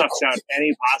it just sucks out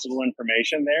any possible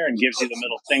information there and gives you the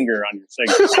middle finger on your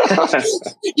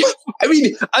signal. I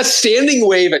mean, a standing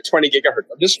wave at 20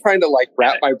 gigahertz. I'm just trying to like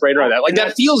wrap my brain around that. Like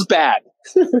that feels bad.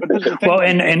 Well,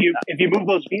 and if you move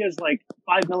those vias like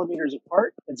 5 millimeters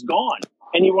apart, it's gone,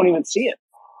 and you won't even see it.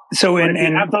 So if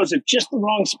you have those at just the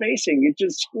wrong spacing, it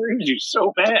just screws you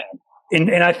so bad.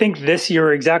 And I think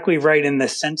you're exactly right in the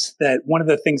sense that one of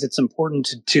the things that's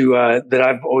important to that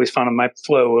I've always found in my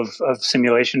flow of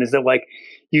simulation is that like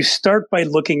you start by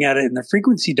looking at it in the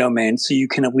frequency domain so you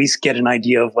can at least get an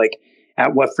idea of like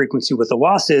at what frequency what the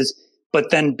loss is.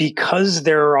 But then because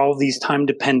there are all these time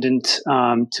dependent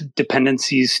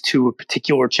dependencies to a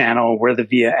particular channel where the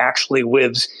via actually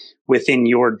lives within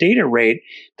your data rate,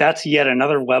 that's yet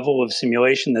another level of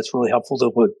simulation that's really helpful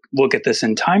to look at this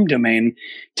in time domain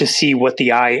to see what the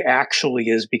eye actually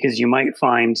is, because you might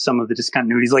find some of the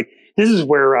discontinuities. Like this is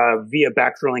where via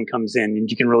backdrilling comes in, and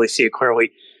you can really see it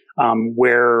clearly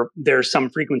where there's some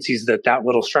frequencies that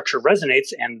little structure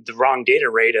resonates, and the wrong data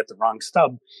rate at the wrong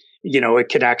stub, it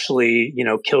could actually,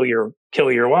 kill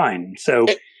your line. So.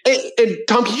 And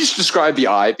Tom, can you just describe the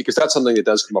eye? Because that's something that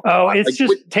does come up. Oh, it's like,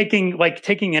 just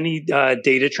taking any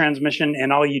data transmission,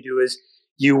 and all you do is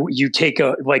you take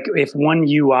if one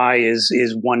UI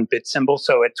is 1 bit symbol.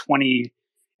 So at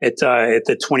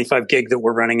the 25 gig that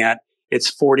we're running at, it's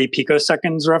 40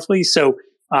 picoseconds roughly. So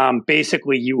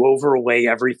basically, you overlay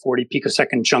every 40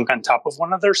 picosecond chunk on top of one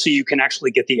another, so you can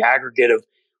actually get the aggregate of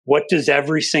what does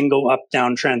every single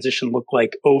up-down transition look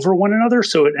like over one another.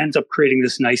 So it ends up creating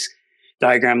this nice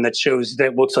diagram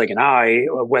that looks like an eye,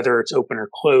 whether it's open or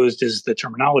closed is the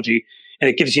terminology. And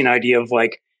it gives you an idea of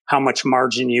like how much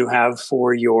margin you have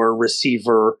for your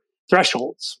receiver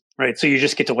thresholds, right? So you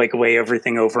just get to like lay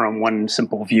everything over on one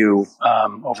simple view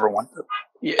over one.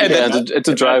 And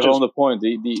to drive home the point,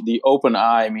 the open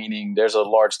eye, meaning there's a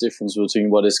large difference between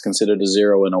what is considered a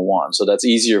 0 and a 1. So that's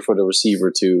easier for the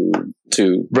receiver to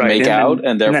make out,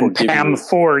 and therefore and then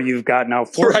PAM4, you've got now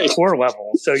four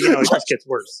levels. So, it just gets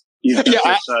worse. You've got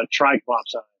this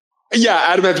triclops eye. Yeah,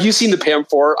 Adam, have you seen the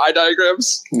PAM4 eye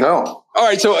diagrams? No. All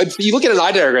right, so you look at an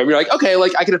eye diagram, you're like, okay,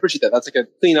 like I can appreciate that. That's like a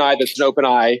clean eye, that's an open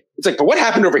eye. It's like, but what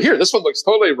happened over here? This one looks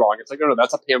totally wrong. It's like, no,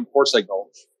 that's a PAM4 signal.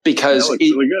 Because that looks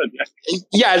really good.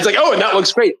 Yeah, it's like, oh, and that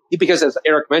looks great. Because as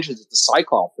Eric mentions, it's a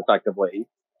cyclops effectively.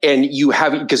 And you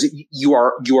have, because you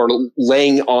are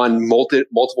laying on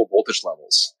multiple voltage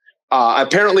levels.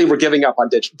 Apparently we're giving up on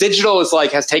digital. Digital is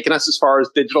like, has taken us as far as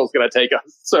digital is going to take us.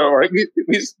 So, or at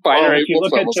least binary. If you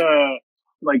look at,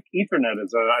 like Ethernet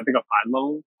is I think a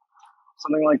 5-level,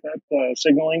 something like that,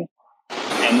 signaling.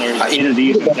 And there's 8 of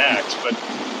these in DAX, but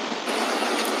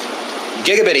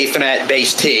Gigabit Ethernet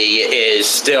base T is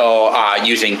still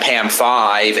using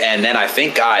PAM5, and then I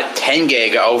think 10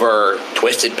 gig over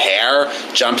Twisted Pair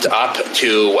jumped up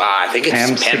to I think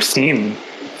it's PAM16.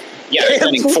 Yeah,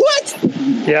 what?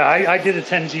 Yeah, I did a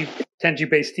 10G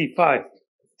base T5.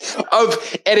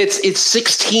 And it's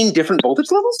 16 different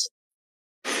voltage levels?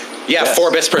 Yeah, yes.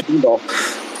 4 bits per symbol.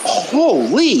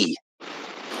 Holy.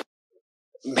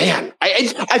 Man,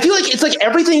 I feel like it's like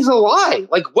everything's a lie.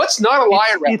 Like, what's not a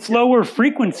lie around? It's lower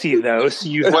frequency, though, so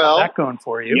you have that going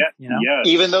for you. Yeah, you know? Yeah.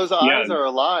 Even those eyes are a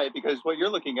lie, because what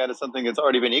you're looking at is something that's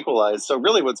already been equalized. So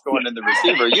really what's going in the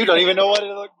receiver, you don't even know what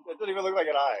it looks. It doesn't even look like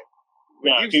an eye.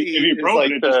 Yeah, if you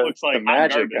probe it, it just looks like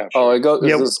magic.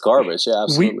 This is garbage. Yeah,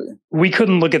 absolutely. We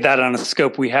couldn't look at that on a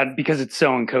scope. We had, because it's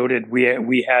so encoded,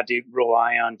 we had to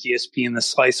rely on DSP and the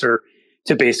slicer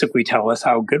to basically tell us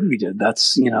how good we did.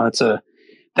 That's,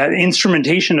 that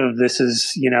instrumentation of this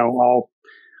is, all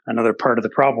another part of the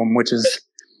problem, which is,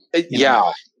 yeah.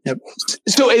 Yep.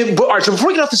 So, all right. So before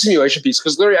we get off the simulation piece,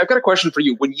 because Larry, I've got a question for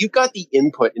you. When you got the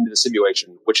input into the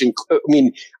simulation, which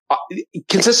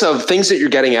consists of things that you're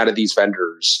getting out of these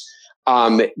vendors,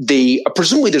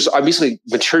 presumably there's obviously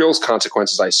materials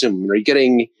consequences. I assume. Are you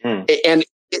getting and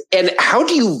how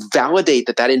do you validate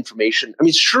that information? I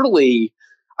mean, surely.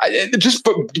 Just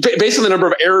based on the number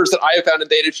of errors that I have found in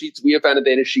data sheets, we have found in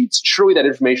data sheets, surely that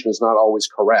information is not always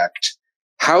correct.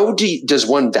 How does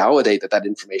one validate that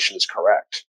information is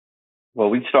correct? Well,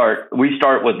 we start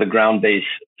with the ground-based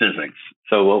physics.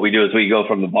 So what we do is we go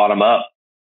from the bottom up.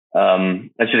 I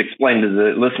should explain to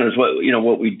the listeners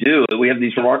what we do. We have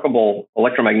these remarkable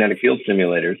electromagnetic field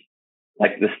simulators,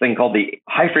 like this thing called the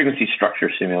high frequency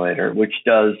structure simulator, which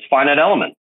does finite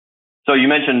elements. So you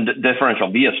mentioned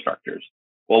differential via structures.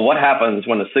 Well, what happens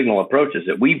when a signal approaches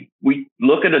it? We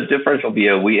look at a differential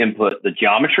via, we input the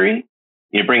geometry,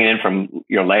 you bring it in from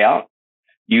your layout.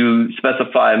 You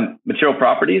specify material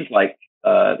properties like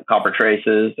copper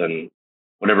traces and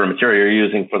whatever material you're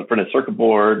using for the printed circuit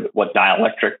board, what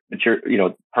dielectric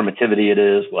material, permittivity it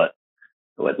is, what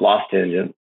loss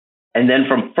tangent. And then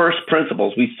from first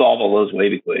principles, we solve all those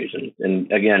wave equations. And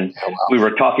again, we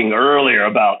were talking earlier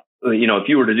about, if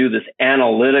you were to do this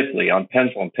analytically on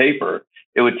pencil and paper,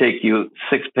 it would take you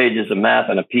 6 pages of math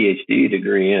and a PhD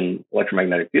degree in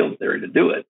electromagnetic field theory to do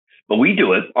it. But we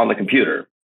do it on the computer.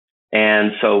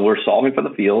 And so we're solving for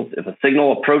the fields. If a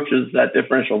signal approaches that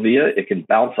differential via, it can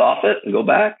bounce off it and go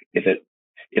back. If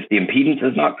the impedance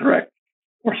is not correct,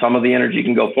 or some of the energy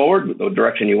can go forward with the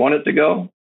direction you want it to go.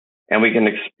 And we can,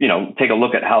 take a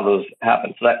look at how those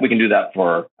happen. So that we can do that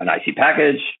for an IC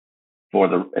package, for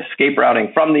the escape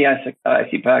routing from the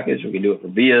IC package. We can do it for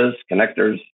vias,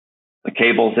 connectors, the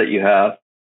cables that you have.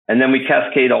 And then we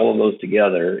cascade all of those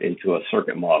together into a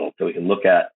circuit model. So we can look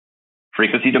at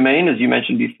frequency domain, as you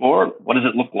mentioned before. What does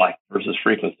it look like versus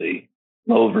frequency?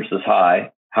 Low versus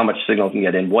high? How much signal can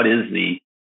get in? What is the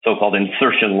so-called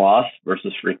insertion loss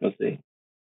versus frequency?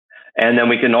 And then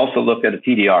we can also look at a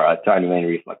TDR, a time domain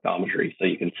reflectometry. So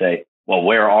you can say, well,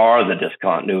 where are the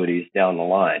discontinuities down the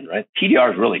line, right?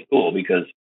 TDR is really cool because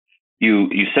you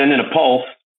send in a pulse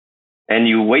and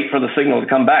you wait for the signal to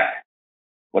come back.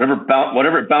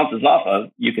 Whatever it bounces off of,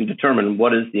 you can determine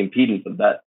what is the impedance of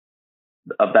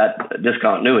that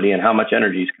discontinuity and how much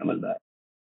energy is coming back.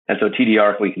 And so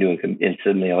TDR we can do in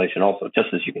simulation also, just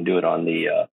as you can do it on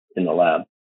in the lab.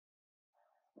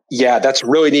 Yeah, that's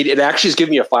really neat. It actually is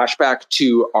giving me a flashback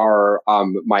to our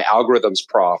my algorithms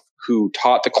prof who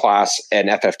taught the class in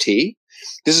FFT.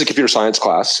 This is a computer science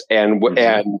class, and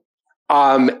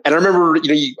I remember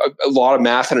a lot of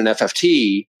math in an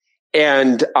FFT.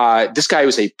 And this guy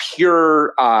was a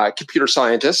pure computer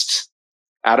scientist.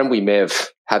 Adam, we may have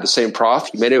had the same prof.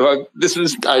 You may know this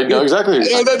is. I know exactly.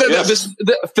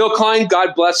 Phil Klein,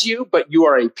 God bless you, but you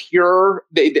are a pure,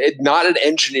 not an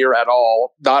engineer at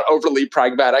all, not overly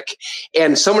pragmatic.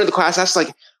 And someone in the class asked,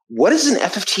 like, "What is an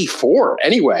FFT for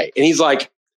anyway?" And he's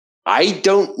like, I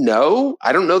don't know.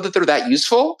 I don't know that they're that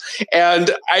useful.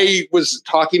 And I was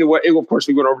talking to of course,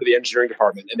 we went over to the engineering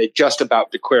department, and they just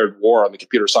about declared war on the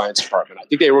computer science department. I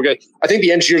think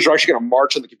the engineers are actually going to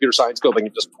march on the computer science building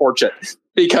and just torch it,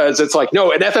 because it's like,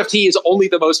 no, an FFT is only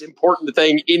the most important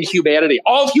thing in humanity.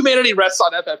 All of humanity rests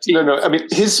on FFT. No. I mean,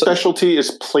 his specialty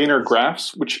is planar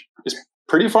graphs, which is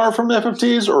pretty far from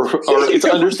FFTs, or it's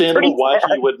understandable why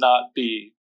he would not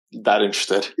be that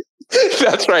interested.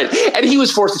 That's right. And he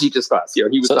was forced to teach this class. He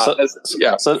was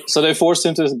So they forced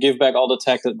him to give back all the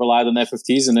tech that relied on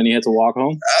FFTs, and then he had to walk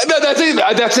home? No, that's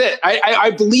it.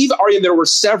 I believe, Arjen, there were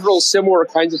several similar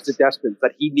kinds of suggestions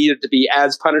that he needed to be,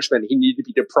 as punishment, he needed to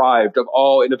be deprived of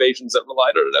all innovations that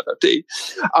relied on an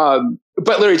FFT.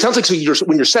 But Larry, it sounds like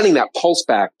when you're sending that pulse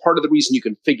back, part of the reason you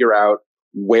can figure out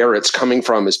where it's coming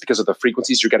from is because of the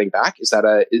frequencies you're getting back. Is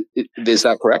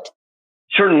that correct?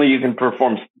 Certainly you can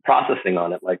perform processing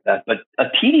on it like that, but a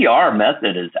TDR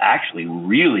method is actually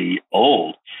really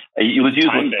old. It was used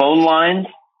with phone lines,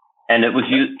 and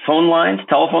telephone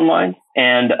lines,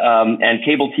 and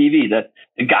cable TV.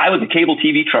 The guy with the cable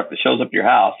TV truck that shows up at your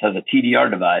house has a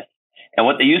TDR device. And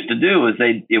what they used to do is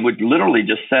it would literally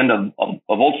just send a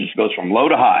voltage that goes from low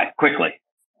to high quickly.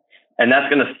 And it's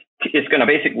going to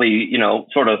basically,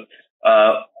 sort of,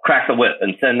 crack the whip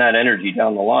and send that energy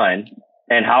down the line.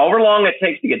 And however long it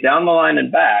takes to get down the line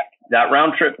and back, that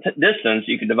round trip distance,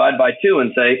 you can divide by 2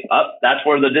 and say, that's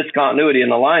where the discontinuity in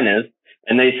the line is.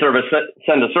 And they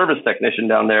send a service technician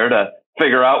down there to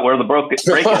figure out where the break is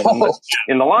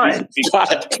in the line.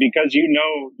 Because you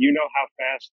know how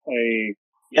fast a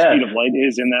speed of light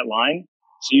is in that line.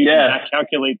 So you can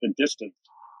calculate the distance.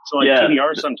 So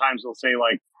TDR sometimes will say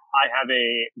I have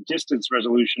a distance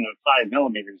resolution of 5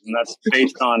 millimeters, and that's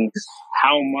based on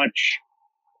how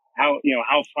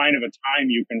fine of a time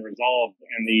you can resolve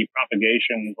and the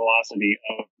propagation velocity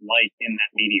of light in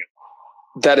that medium.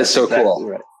 That is so cool.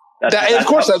 Right. That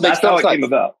makes how it came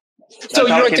about. So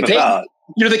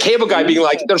you're the cable guy being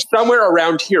like, there's somewhere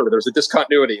around here, there's a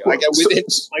discontinuity.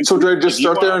 So do I just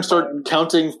start there and start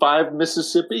counting 5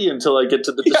 Mississippi until I get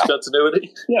to the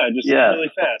discontinuity?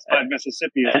 Really fast. 5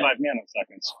 Mississippi is 5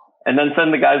 nanoseconds. And then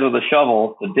send the guys with a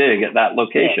shovel to dig at that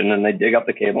location, and they dig up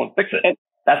the cable and fix it.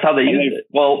 That's how they use it.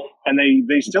 Well, and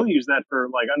they still use that for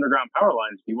underground power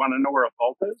lines. If you want to know where a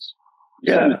fault is,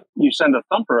 you send a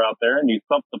thumper out there and you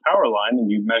thump the power line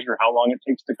and you measure how long it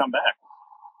takes to come back.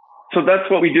 So that's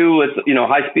what we do with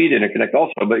high speed interconnect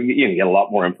also, but you can get a lot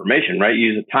more information, right?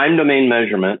 You use a time domain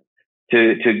measurement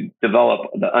to develop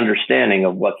the understanding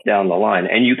of what's down the line,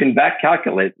 and you can back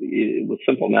calculate with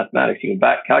simple mathematics. You can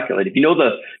back calculate if you know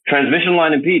the transmission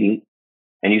line impedance,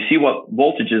 and you see what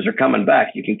voltages are coming back,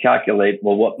 you can calculate,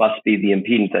 what must be the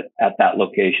impedance at that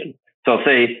location. So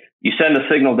say you send a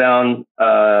signal down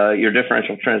your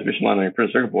differential transmission line on your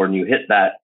printed circuit board, and you hit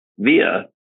that via,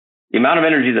 the amount of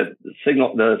energy that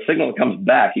the signal that comes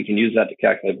back, you can use that to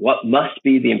calculate what must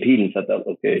be the impedance at that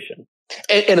location.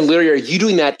 And Larry, are you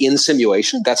doing that in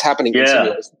simulation? That's happening in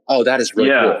simulation? Oh, that is really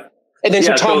cool. And then,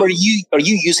 so Tom, are you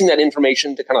using that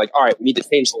information to kind of all right, we need to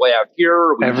change the layout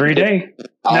here? Every day.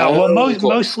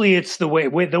 Mostly it's the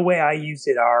way I use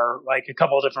it are a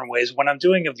couple of different ways. When I'm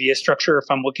doing a via structure, if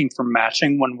I'm looking for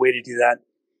matching, one way to do that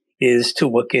is to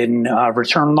look in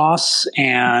return loss,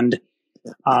 and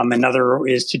another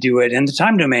is to do it in the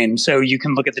time domain. So you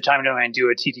can look at the time domain, do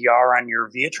a TDR on your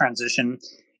via transition.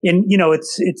 And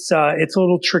it's a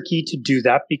little tricky to do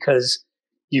that because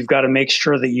you've got to make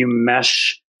sure that you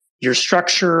mesh your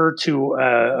structure to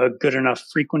a good enough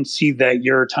frequency that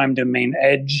your time domain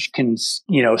edge can, so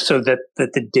that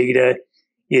the data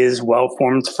is well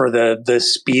formed for the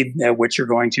speed at which you're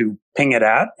going to ping it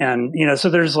at. And, so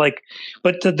there's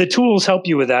but the tools help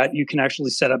you with that. You can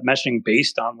actually set up meshing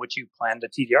based on what you plan to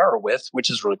TDR with, which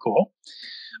is really cool.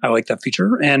 I like that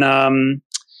feature. And,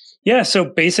 so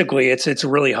basically it's a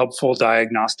really helpful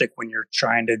diagnostic when you're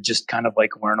trying to just kind of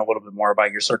learn a little bit more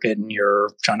about your circuit and you're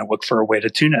trying to look for a way to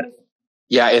tune it.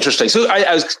 Yeah, interesting. So Tom,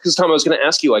 I was going to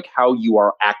ask you how you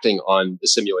are acting on the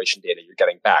simulation data you're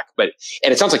getting back, and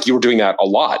it sounds like you were doing that a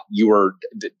lot.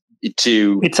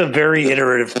 It's a very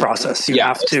iterative process. You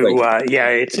have to,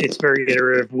 it's very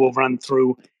iterative. We'll run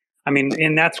through,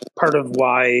 and that's part of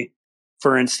why,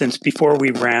 for instance, before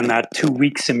we ran that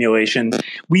 2-week simulation,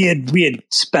 we had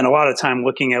spent a lot of time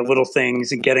looking at little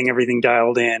things and getting everything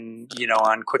dialed in,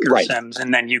 on quicker sims,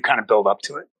 and then you kind of build up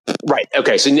to it. Right.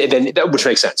 Okay. So then which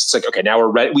makes sense. It's okay, now we're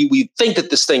ready. We think that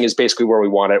this thing is basically where we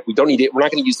want it. We don't need it. We're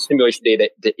not going to use the simulation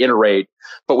data to iterate,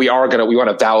 but we want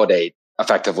to validate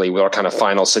effectively with our kind of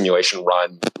final simulation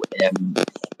run. And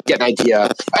get an idea.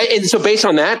 And so based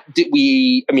on that,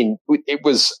 it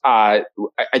was, I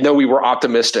know we were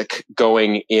optimistic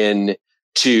going in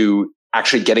to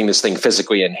actually getting this thing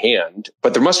physically in hand,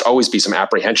 but there must always be some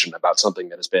apprehension about something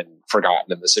that has been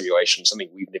forgotten in the simulation, something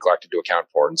we've neglected to account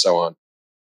for, and so on.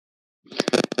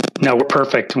 No, we're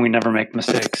perfect and we never make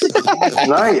mistakes.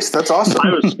 Nice. That's awesome.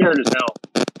 I was scared as hell.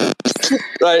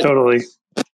 Right. Totally.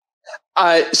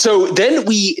 So then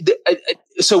we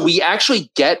actually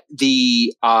get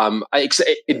the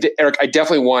Eric, I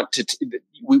definitely want to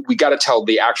we got to tell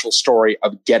the actual story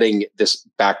of getting this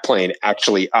backplane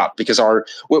actually up, because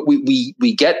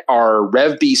we get our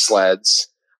Rev B sleds,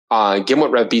 Gimlet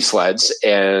Rev B sleds,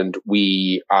 and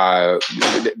we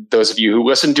those of you who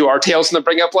listened to our Tales in the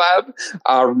Bringup Lab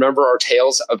remember our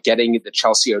tales of getting the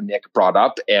Chelsea O'Nick brought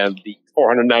up and the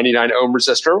 499 ohm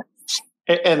resistor.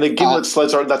 And the Gimlet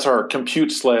sleds that's our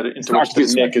compute sled into which the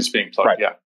NIC is being plugged. Right.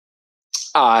 Yeah.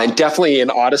 Definitely an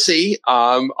odyssey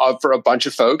for a bunch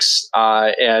of folks,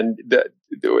 and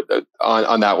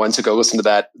on that one. So go listen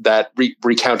to that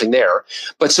recounting there.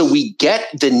 But so we get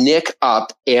the NIC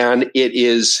up, and it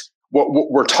is what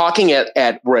we're talking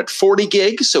we're at 40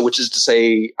 gigs, so which is to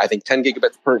say, I think 10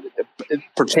 gigabits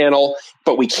per channel,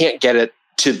 but we can't get it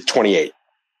to 28.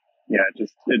 Yeah,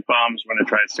 it bombs when it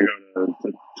tries to go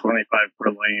to 25 per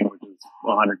lane, which is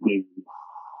 100 gigs.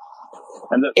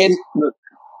 And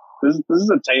this is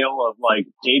a tale of like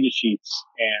data sheets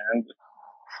and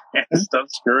stuff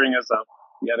screwing us up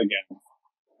yet again.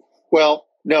 Well,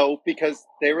 no, because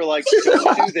they were like,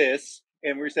 don't do this.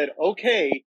 And we said,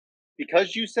 okay,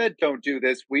 because you said don't do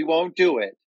this, we won't do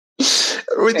it.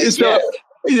 All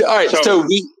right. So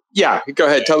go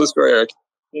ahead. Tell the story, Eric.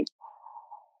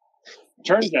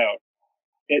 Turns out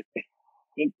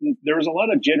there was a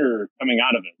lot of jitter coming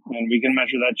out of it, and we can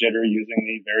measure that jitter using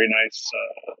the very nice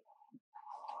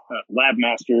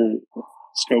LabMaster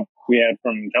scope we had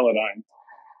from Teledyne.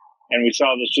 And we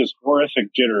saw this just horrific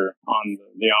jitter on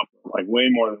the output, like way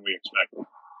more than we expected.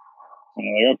 And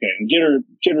we're like, okay, and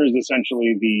jitter is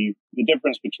essentially the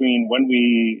difference between when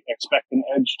we expect an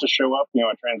edge to show up,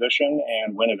 a transition,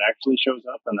 and when it actually shows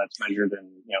up, and that's measured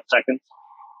in seconds.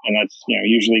 And that's,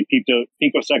 usually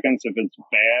picoseconds if it's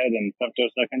bad, and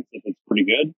femtoseconds if it's pretty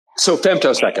good. So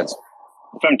femtoseconds.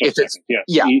 Femtoseconds, yes.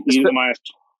 Yeah. -15.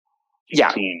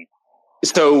 Yeah.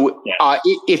 So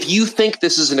if you think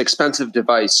this is an expensive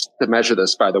device to measure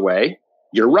this, by the way,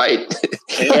 you're right.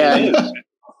 It is.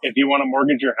 If you want to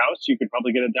mortgage your house, you could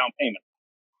probably get a down payment.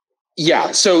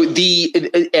 Yeah. So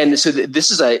this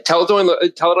is a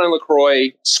Teledyne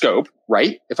LaCroix scope,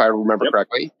 right? If I remember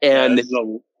correctly. And this is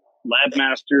a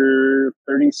LabMaster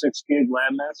 36 gig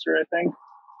LabMaster, I think.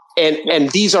 And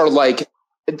these are like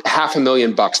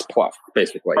 $500,000 plus,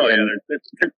 basically. Oh yeah,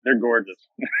 they're gorgeous.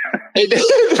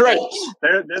 Right.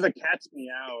 They're the cat's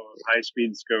meow high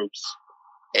speed scopes.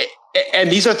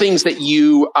 And these are things that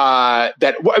I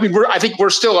think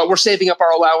we're saving up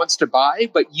our allowance to buy,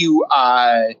 but you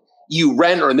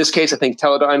rent, or in this case, I think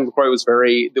Teledyne LaCroix was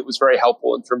very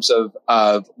helpful in terms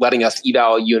of letting us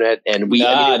eval a unit, and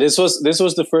this was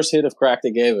the first hit of crack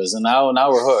they gave us, and now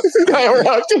we're hooked. We're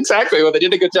hooked, exactly. Well, they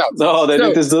did a good job. No, they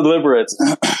did this deliberate.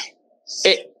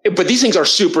 But these things are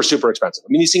super, super expensive. I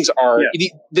mean, these things are. Yeah.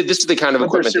 This is the kind of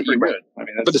equipment that you rent. I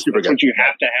mean, that's what you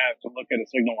have to look at a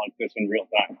signal like this in real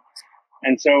time.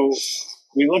 And so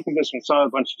we looked at this and saw a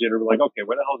bunch of jitter. We're like, okay,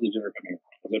 where the hell is the jitter coming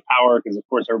from? Is it power? Because of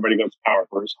course everybody goes to power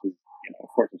first. Because of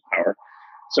course it's power.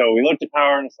 So we looked at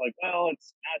power and it's like, well,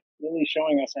 it's not really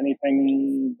showing us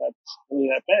anything that's really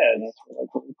that bad. And we're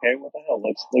like, okay, what the hell?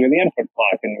 Let's look at the input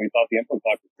clock. And we thought the input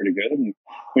clock was pretty good, and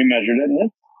we measured it, and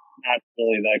it's not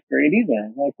really that great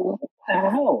either. Like, what the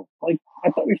hell? Like,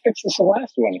 I thought we fixed this the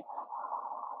last one.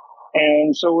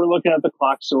 And so we're looking at the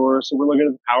clock source, and we're looking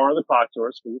at the power of the clock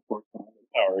source, because of course we're the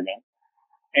power again.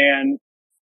 And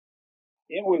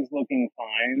it was looking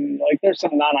fine. Like, there's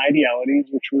some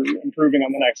non-idealities which we're improving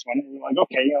on the next one. And we're like,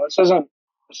 okay, this isn't.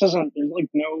 There's like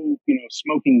no,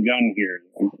 smoking gun here.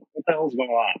 Like, what the hell's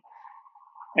going on?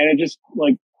 And it just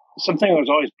something that was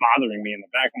always bothering me in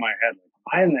the back of my head. Like,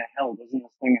 why in the hell doesn't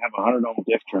this thing have a 100 ohm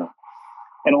diff term?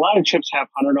 And a lot of chips have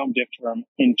 100 ohm diff term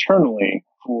internally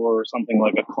for something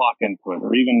like a clock input,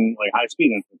 or even like high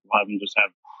speed input. A lot of them just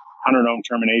have 100 ohm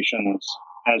terminations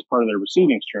as part of their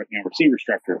receiver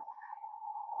structure.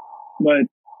 But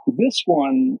this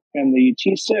one and the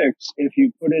T6, if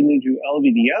you put it into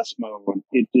LVDS mode,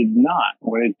 it did not.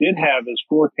 What it did have is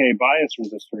 4K bias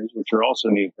resistors, which are also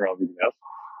needed for LVDS,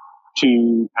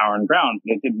 to power and ground,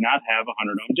 but it did not have a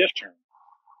 100 ohm diff term.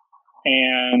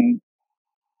 And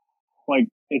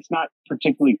it's not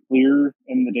particularly clear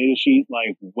in the data sheet,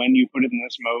 like when you put it in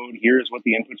this mode, here's what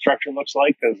the input structure looks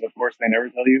like, because of course they never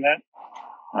tell you that,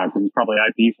 because it's probably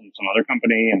IP from some other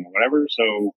company and whatever,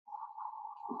 so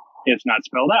it's not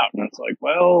spelled out. And it's like,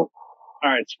 well,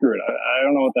 all right, screw it. I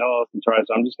don't know what the hell else to try,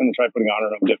 so I'm just going to try putting a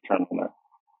 100 ohm diff term on there.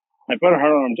 I put a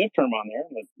 100 ohm diff term on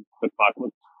there, and the clock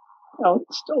looked, it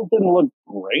still didn't look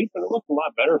great, but it looked a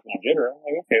lot better from jitter. I'm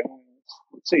like, okay, well,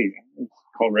 let's see.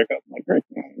 Call Rick up. I'm like, Rick,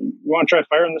 you want to try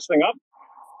firing this thing up?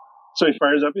 So he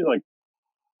fires up. He's like,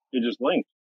 it just linked.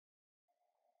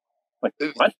 Like,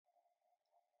 what?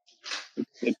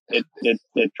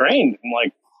 It trained. I'm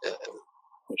like,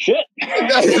 shit.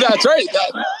 That's right.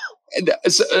 The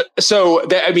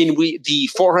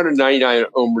 499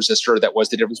 ohm resistor that was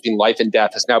the difference between life and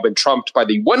death has now been trumped by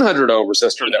the 100 ohm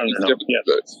resistor that was the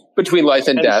difference between life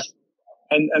and death.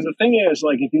 And the thing is,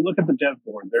 like, if you look at the dev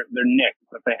board, their NIC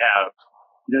that they have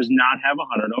does not have a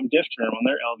 100 ohm diff term on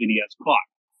their LVDS clock.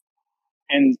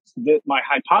 And my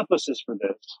hypothesis for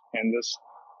this, and this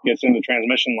gets into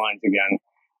transmission lines again,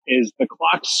 is the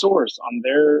clock source on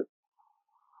their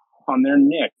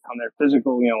NIC, on their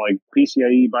physical, like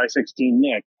PCIe by 16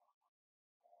 NIC,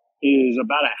 is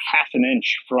about a half an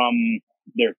inch from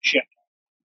their chip.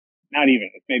 Not even.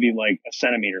 It's maybe like a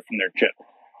centimeter from their chip.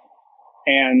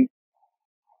 And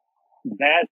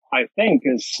that, I think,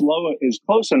 is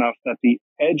close enough that the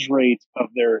edge rate of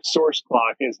their source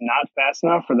clock is not fast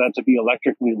enough for that to be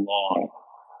electrically long.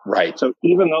 Right. So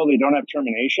even though they don't have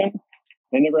termination,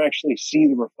 they never actually see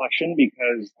the reflection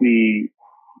because they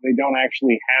don't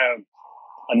actually have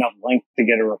enough length to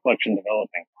get a reflection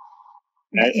developing.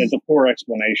 It's a poor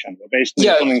explanation, but basically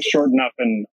something's short enough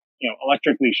and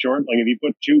electrically short. Like if you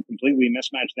put two completely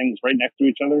mismatched things right next to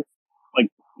each other,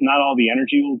 like not all the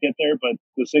energy will get there, but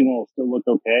the signal will still look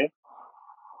okay-ish.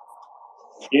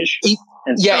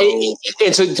 And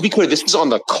so to be clear, this is on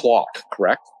the clock,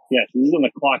 correct? Yes, this is on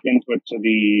the clock input to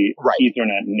the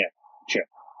Ethernet NIC chip.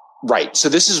 Right. So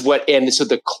this is so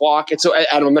the clock, and so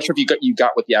Adam, I'm not sure if you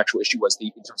got what the actual issue was.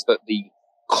 The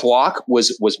clock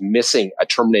was missing a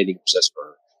terminating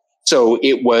resistor. So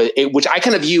which I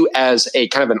kind of view as a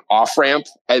kind of an off ramp.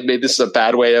 Maybe this is a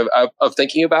bad way of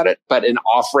thinking about it, but an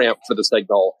off ramp for the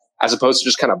signal as opposed to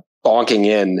just kind of bonking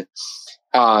in.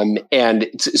 And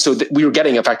so we were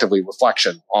getting effectively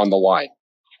reflection on the line.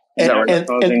 And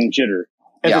causing jitter.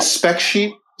 And the spec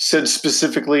sheet said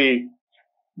specifically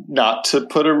not to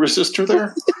put a resistor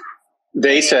there?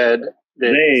 They said,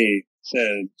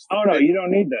 oh no, you don't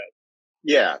need that.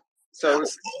 Yeah. So,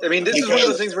 I mean, this is one of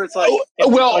those things where it's like, you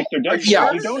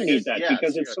don't need that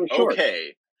because it's so short.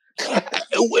 Okay.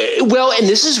 Well, and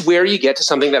this is where you get to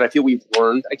something that I feel we've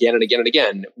learned again and again and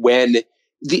again. When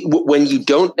you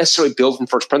don't necessarily build from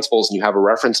first principles and you have a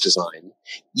reference design,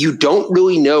 you don't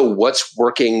really know what's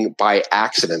working by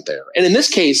accident there. And in this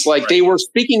case, they were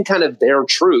speaking kind of their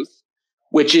truth,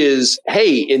 which is,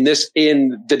 hey, in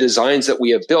the designs that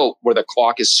we have built where the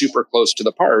clock is super close to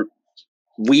the part,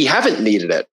 we haven't needed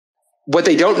it. What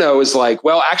they don't know is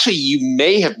actually you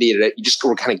may have needed it. You just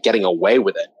were kind of getting away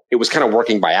with it. It was kind of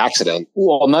working by accident.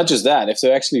 Well, not just that. If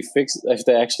they actually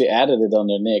added it on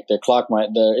their NIC, their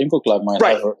input clock might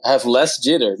have less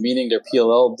jitter, meaning their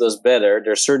PLL does better,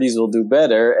 their SerDes will do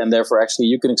better, and therefore actually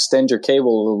you can extend your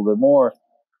cable a little bit more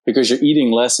because you're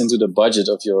eating less into the budget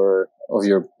of your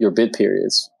bid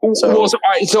periods. So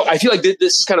I feel like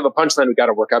this is kind of a punchline we got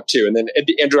to work up to. And then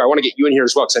Andrew, I want to get you in here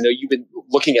as well because I know you've been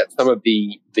looking at some of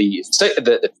the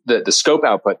scope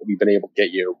output that we've been able to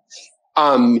get you.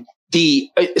 What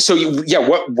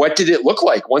did it look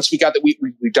like once we got that? We've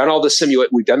done all the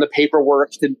we've done the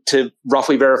paperwork to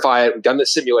roughly verify it. We've done the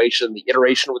simulation, the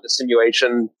iteration with the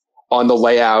simulation on the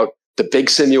layout, the big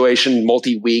simulation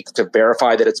multi-week to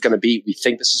verify that it's going to be. We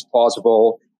think this is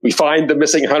plausible. We find the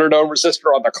missing 100 ohm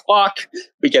resistor on the clock.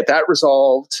 We get that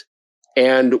resolved.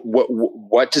 And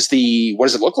what does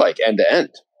it look like end to end?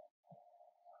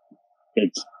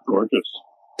 It's gorgeous.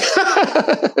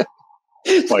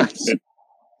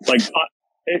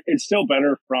 It's still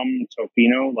better from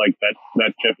Tofino. Like that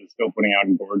chip is still putting out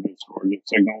gorgeous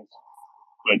signals.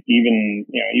 But even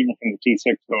from the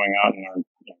T6 going out in our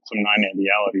some 9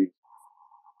 realities,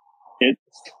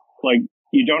 it's like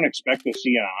you don't expect to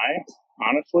see an eye.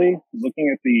 Honestly, looking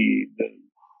at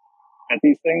at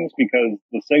these things, because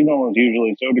the signal is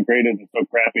usually so degraded and so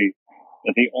crappy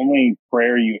that the only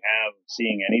prayer you have of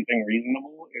seeing anything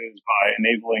reasonable is by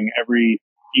enabling every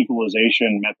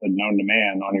equalization method known to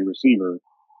man on your receiver.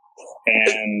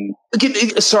 And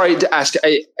sorry to ask,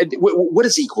 what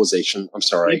is equalization? I'm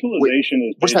sorry. Equalization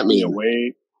is what does that mean? a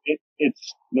way.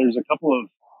 There's a couple of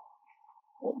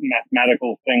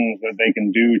mathematical things that they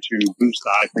can do to boost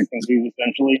the high frequencies,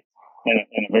 essentially, in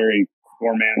a very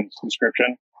poor man's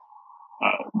description.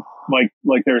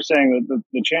 Like they were saying, that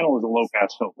the channel is a low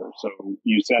pass filter. So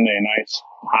you send a nice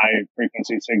high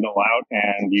frequency signal out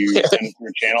and you send it through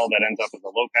a channel that ends up as a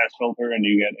low pass filter, and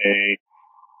you get a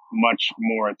much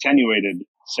more attenuated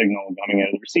signal coming out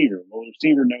of the receiver. Well, the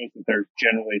receiver knows that there's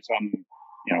generally some,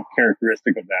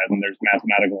 characteristic of that, and there's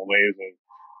mathematical ways of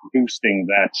boosting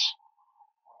that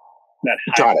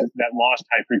lost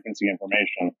high frequency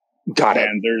information. Got it.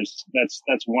 And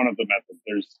that's one of the methods.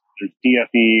 There's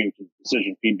DFE, which is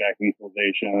precision feedback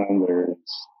equalization. There's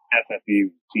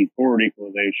FFE, feed forward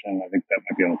equalization. I think that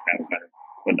might be on the kind of better.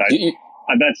 But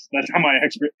that's how my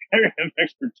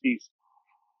expertise.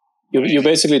 You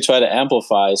basically try to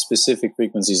amplify specific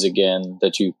frequencies again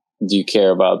that you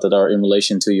care about, that are in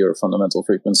relation to your fundamental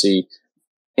frequency,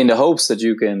 in the hopes that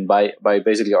you can by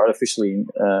basically artificially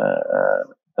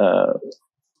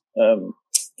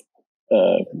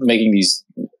making these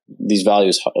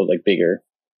values like bigger.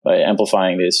 By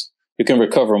amplifying this, you can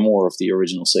recover more of the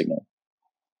original signal.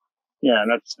 Yeah,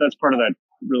 and that's part of that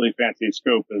really fancy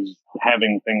scope, is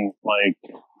having things like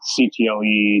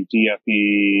CTLE,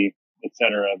 DFE,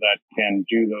 etc., that can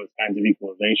do those kinds of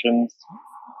equalizations.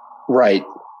 Right.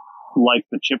 Like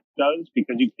the chip does,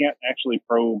 because you can't actually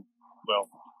probe. Well,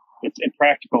 it's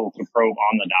impractical to probe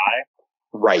on the die.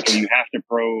 Right. So you have to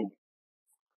probe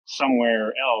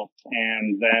somewhere else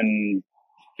and then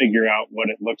figure out what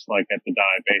it looks like at the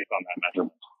die based on that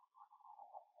measurement.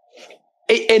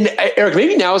 And Eric,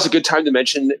 maybe now is a good time to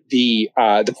mention the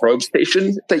probe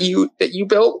station that you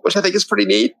built, which I think is pretty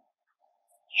neat.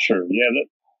 Sure. Yeah.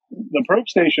 The probe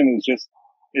station is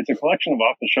it's a collection of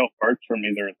off-the-shelf parts from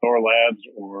either Thor Labs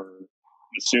or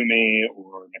Masumi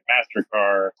or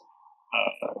McMaster-Carr.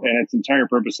 And its entire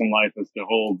purpose in life is to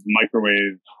hold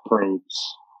microwave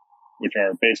probes, which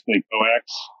are basically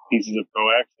pieces of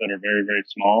coax that are very, very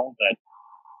small, that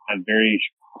have very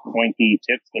pointy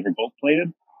tips that are bolt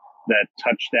plated, that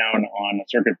touch down on a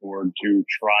circuit board to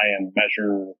try and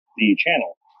measure the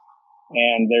channel.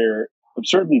 And they're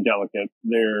absurdly delicate.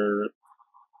 They're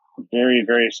very,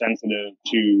 very sensitive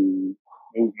to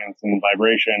movements and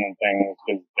vibration and things,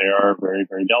 because they are very,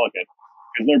 very delicate.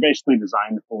 Because they're basically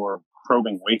designed for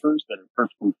probing wafers that are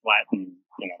perfectly flat and,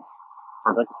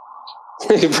 perfect.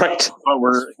 Right. But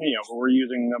we're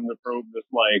using them to probe this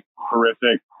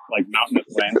horrific mountainous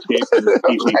landscape with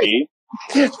PCB.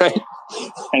 Right.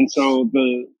 And so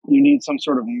you need some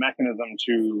sort of mechanism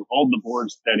to hold the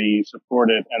board steady, support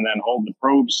it, and then hold the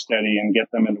probes steady and get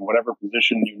them into whatever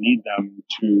position you need them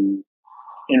to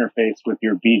interface with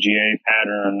your BGA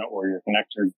pattern or your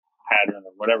connector pattern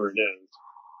or whatever it is,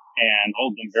 and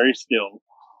hold them very still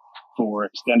for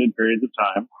extended periods of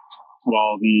time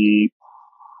while the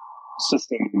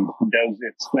system does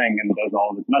its thing and does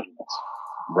all of its measurements.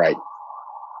 Right.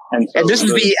 And this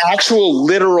is the actual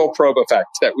literal probe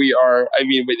effect that we are,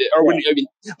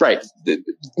 right.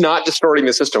 Not distorting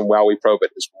the system while we probe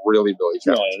it is really, really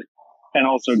challenging. Right. And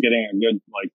also getting a good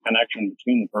connection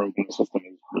between the probe and the system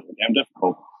is really damn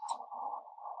difficult.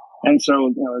 And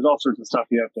so, there's all sorts of stuff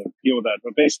you have to deal with that.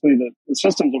 But basically the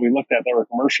systems that we looked at that were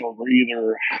commercial were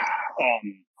either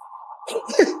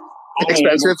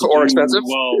expensive or expensive?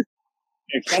 Well,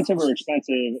 expensive or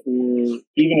expensive, or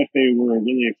even if they were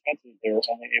really expensive, they were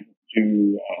only able to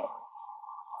do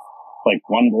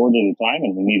one board at a time,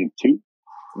 and we needed two.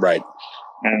 Right.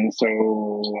 And so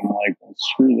I'm like,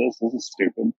 screw this is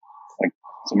stupid.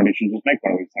 Somebody should just make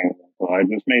one of these things. So I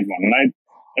just made one. And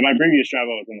in my previous job,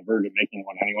 I was on the verge of making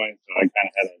one anyway, so I kind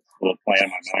of had a little plan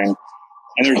in my mind.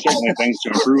 And there's certainly things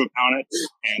to improve upon it,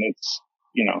 and it's,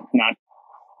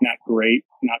 not great,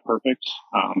 not perfect,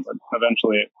 but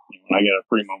eventually, when I get a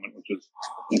free moment, which is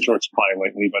in short supply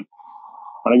lately, but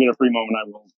when I get a free moment, I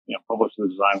will, publish the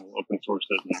design, we'll open source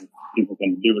it, and people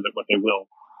can do with it what they will.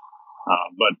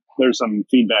 But there's some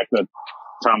feedback that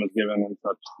Tom has given and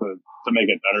such to make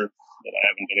it better that I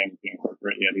haven't been able to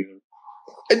incorporate yet either.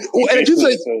 And I do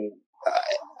think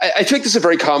I think this is a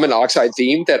very common Oxide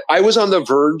theme that I was on the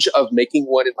verge of making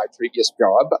one in my previous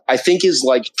job. I think is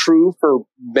true for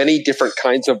many different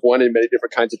kinds of one and many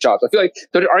different kinds of jobs. I feel like,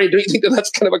 don't you think that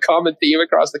that's kind of a common theme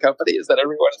across the company, is that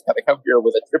everyone has kind of come here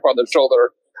with a chip on their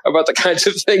shoulder about the kinds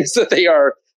of things that they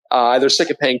are either sick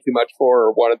of paying too much for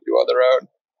or want to do on their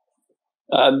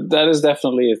own? That is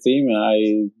definitely a theme, and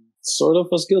I sort of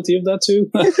was guilty of that too.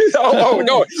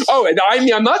 No.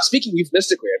 I'm not speaking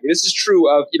euphemistically. This is true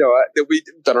of, that we've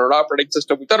done our own operating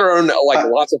system. We've done our own,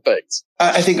 lots of things.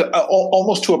 I think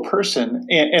almost to a person,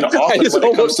 and often when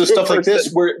it comes to stuff like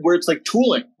this, where it's like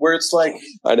tooling, where it's like,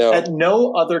 I know, at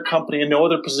no other company and no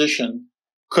other position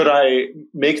could I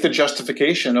make the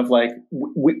justification of like,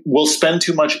 we'll spend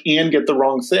too much and get the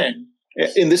wrong thing?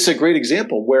 And this is a great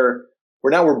example where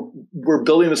we're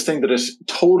building this thing that is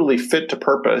totally fit to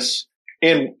purpose,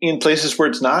 and in places where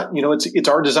it's not, it's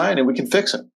our design and we can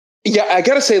fix it. Yeah, I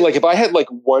got to say, like, if I had like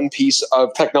one piece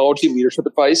of technology leadership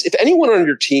advice, if anyone on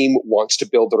your team wants to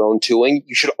build their own tooling,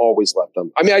 you should always let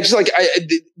them. I mean,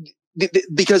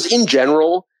 because in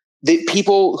general, the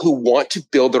people who want to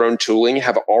build their own tooling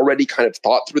have already kind of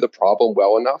thought through the problem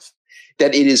well enough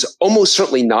that it is almost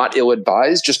certainly not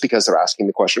ill-advised just because they're asking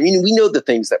the question. I mean, we know the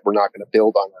things that we're not going to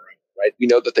build on our own, right? We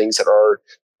know the things that are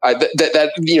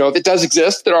that does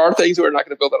exist. There are things we're not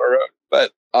going to build on our own,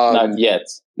 but not yet.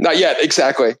 Not yet,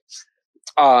 exactly.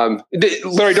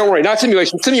 Larry, don't worry. Not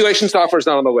simulation. Simulation software is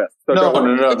not on the list. So no.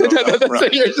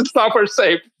 Simulation software is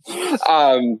safe.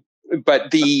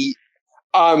 But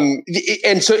and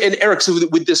Eric, so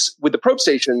with the probe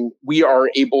station, we are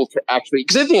able to actually,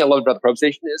 because the thing I love about the probe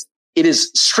station is it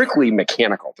is strictly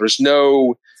mechanical. There's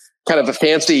no kind of a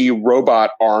fancy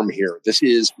robot arm here. This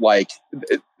is like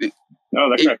no,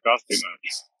 that can't cost too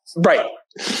much. Right.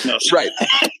 No, right.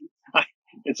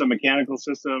 It's a mechanical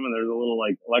system, and there's a little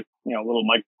little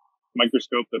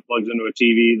microscope that plugs into a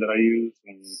TV that I use,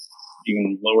 and you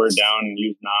can lower it down and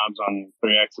use knobs on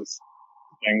 3-axis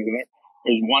things. And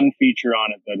there's one feature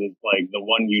on it that is like the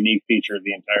one unique feature of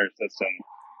the entire system,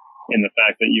 in the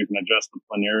fact that you can adjust the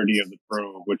planarity of the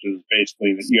probe, which is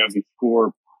basically that you have these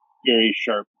 4 very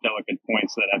sharp, delicate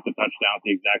points that have to touch down at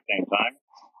the exact same time,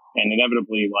 and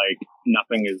inevitably, like,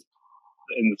 nothing is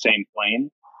in the same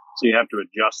plane. So you have to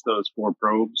adjust those 4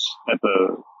 probes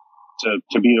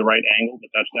to be the right angle to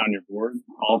touch down your board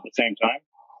all at the same time.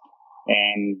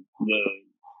 And the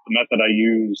method I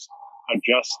use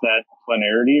adjusts that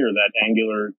planarity or that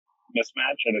angular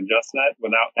mismatch and adjusts that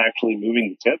without actually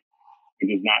moving the tip,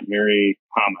 which is not very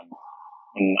common.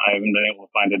 And I haven't been able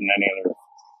to find it in any other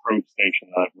probe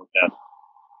station that I've looked at.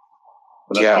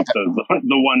 So that's like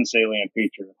the one salient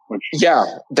feature.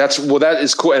 That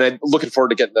is cool, and I'm looking forward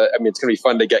to getting it's going to be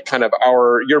fun to get kind of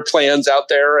your plans out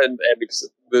there, and because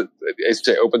as you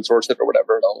say, open source it or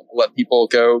whatever, it'll let people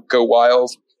go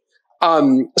wild.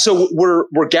 So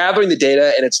we're gathering the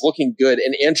data, and it's looking good.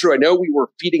 And Andrew, I know we were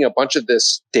feeding a bunch of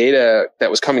this data that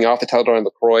was coming off the Teledyne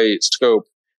LaCroix scope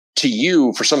to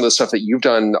you for some of the stuff that you've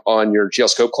done on your GL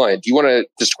Scope client. Do you want to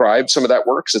describe some of that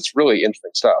work? Because it's really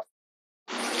interesting stuff.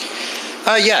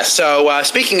 So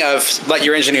speaking of let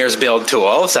your engineers build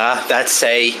tools, that's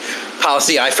a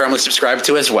policy I firmly subscribe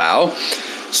to as well.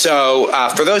 So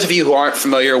for those of you who aren't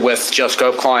familiar with GL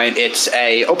Scope Client, it's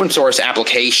a open source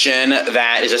application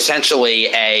that is essentially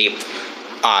a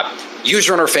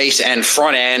user interface and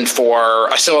front end for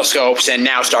oscilloscopes, and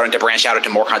now starting to branch out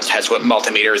into more kinds of heads with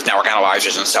multimeters, network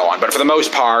analyzers, and so on. But for the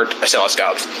most part,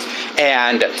 oscilloscopes.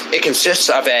 And it consists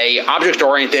of a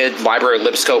object-oriented library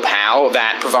libscope HAL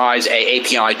that provides a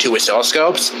API to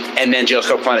oscilloscopes, and then GL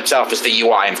Scope Client itself is the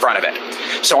UI in front of it.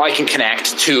 So I can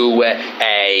connect to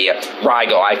a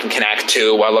Rigel, I can connect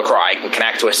to a LaCroix, I can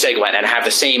connect to a Siglent, and have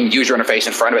the same user interface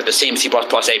in front of it, the same C++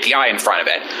 API in front of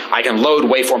it. I can load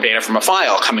waveform data from a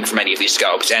file coming from any of these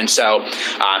scopes. And so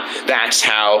that's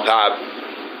how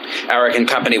Eric and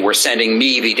company were sending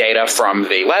me the data from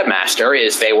the LabMaster,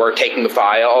 is they were taking the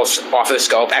files off of the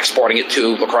scope, exporting it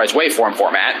to LaCroix's waveform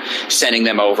format, sending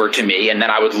them over to me, and then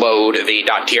I would load the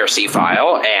 .trc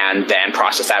file and then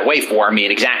process that waveform in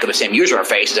exactly the same user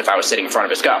interface as if I was sitting in front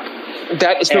of a scope.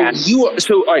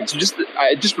 All right, so just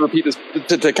to repeat this,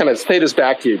 to kind of say this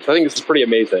back to you, because I think this is pretty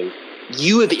amazing.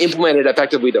 You have implemented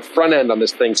effectively the front end on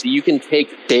this thing, so you can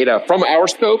take data from our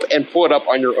scope and pull it up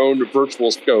on your own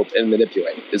virtual scope and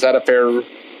manipulate. Is that a fair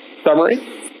summary?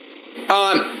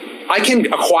 I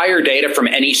can acquire data from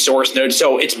any source node.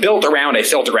 So it's built around a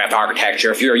filter graph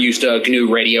architecture. If you're used to GNU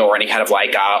radio or any kind of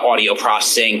like audio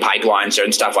processing pipelines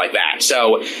and stuff like that.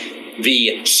 So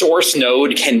the source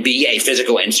node can be a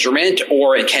physical instrument,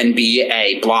 or it can be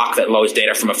a block that loads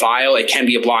data from a file. It can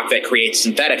be a block that creates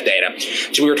synthetic data.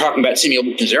 So we were talking about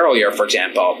simulations earlier, for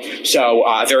example. So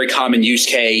a very common use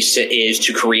case is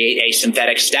to create a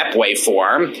synthetic step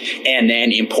waveform and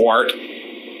then import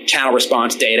channel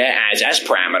response data as S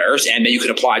parameters, and then you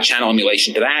can apply channel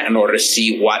emulation to that in order to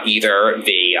see what either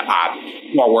the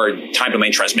forward time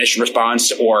domain transmission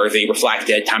response or the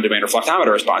reflected time domain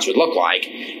reflectometer response would look like,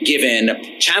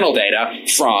 given channel data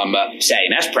from, say,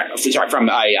 from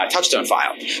a touchstone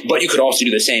file. But you could also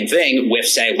do the same thing with,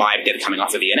 say, live data coming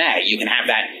off of VNA. You can have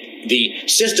that. The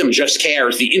system just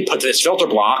cares the input to this filter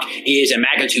block is a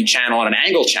magnitude channel and an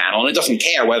angle channel, and it doesn't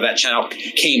care whether that channel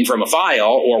came from a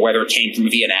file or whether it came from a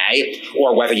VNA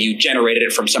or whether you generated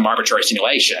it from some arbitrary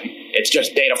simulation. It's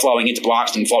just data flowing into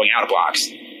blocks and flowing out of blocks.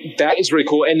 That is really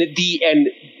cool. And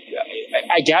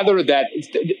I gather that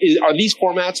are these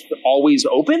formats always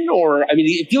open, or I mean,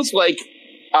 it feels like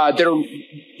there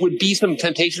would be some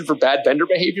temptation for bad vendor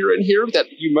behavior in here that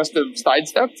you must have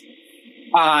sidestepped.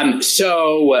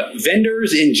 So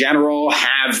vendors in general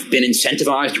have been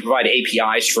incentivized to provide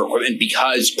APIs for equipment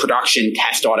because production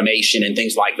test automation and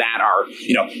things like that are,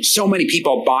 so many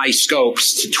people buy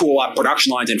scopes to tool up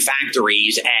production lines in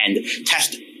factories and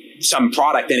test some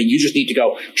product, and you just need to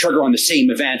go trigger on the same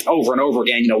event over and over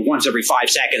again. Once every 5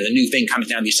 seconds, a new thing comes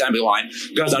down the assembly line,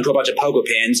 goes onto a bunch of pogo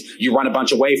pins. You run a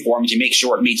bunch of waveforms, you make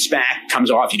sure it meets spec, comes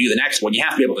off, you do the next one. You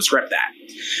have to be able to script that.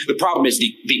 The problem is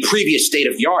the previous state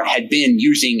of the art had been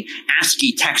using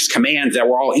ASCII text commands that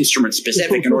were all instrument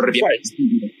specific in order to be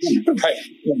able to. Right.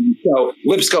 So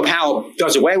libscope HAL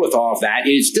does away with all of that.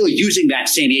 It is still using that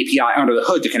same API under the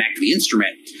hood to connect to the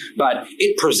instrument, but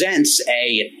it presents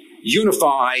a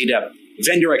unified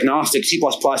vendor agnostic C++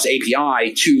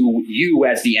 API to you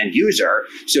as the end user.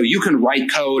 So you can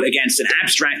write code against an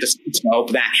abstract oscilloscope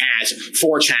that has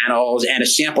 4 channels and a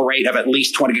sample rate of at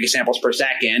least 20 gigasamples per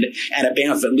second and a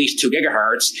bandwidth of at least 2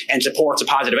 gigahertz and supports a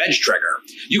positive edge trigger.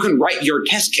 You can write your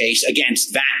test case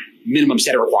against that minimum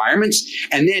set of requirements,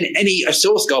 and then any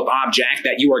oscilloscope object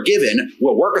that you are given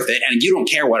will work with it, and you don't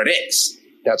care what it is.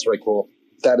 That's really cool.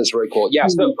 That is very cool. Yeah.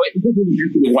 So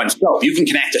one scope, you can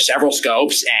connect to several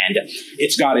scopes, and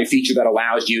it's got a feature that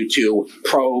allows you to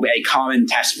probe a common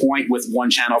test point with one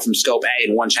channel from scope A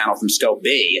and one channel from scope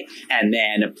B, and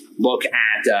then look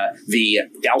at the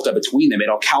delta between them.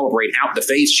 It'll calibrate out the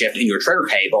phase shift in your trigger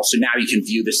cable. So now you can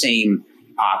view the same,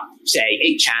 say,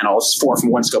 8 channels, 4 from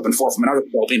one scope and 4 from another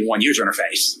scope in one user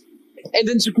interface. And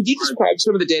then, so could you describe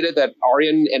some of the data that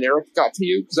Arjen and Eric got to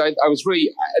you? Because I was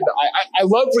really, I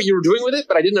loved what you were doing with it,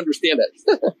 but I didn't understand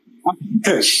it.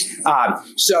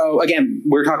 So again,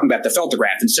 we're talking about the filter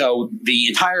graph. And so the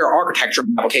entire architecture of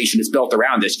the application is built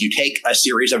around this. You take a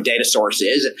series of data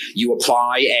sources, you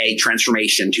apply a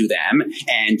transformation to them,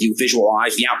 and you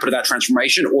visualize the output of that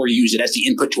transformation, or you use it as the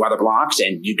input to other blocks.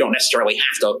 And you don't necessarily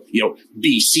have to,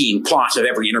 be seeing plots of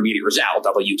every intermediate result,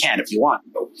 although you can if you want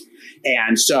to.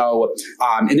 And so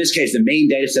in this case, the main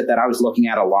data set that I was looking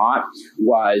at a lot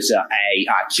was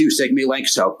a Q-Sigma link,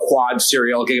 so quad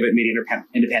serial gigabit media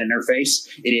independent interface.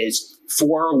 It is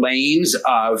 4 lanes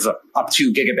of up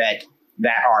to gigabit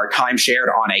that are time shared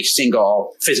on a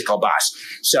single physical bus.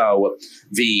 So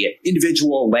the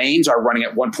individual lanes are running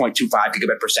at 1.25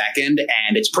 gigabit per second,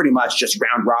 and it's pretty much just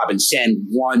round robin. Send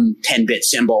one 10-bit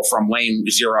symbol from lane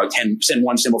 0, send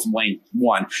one symbol from lane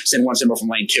 1, send one symbol from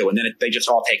lane 2, and then they just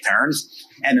all take turns.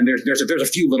 And then there's a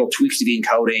few little tweaks to the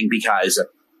encoding because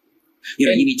you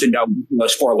need to know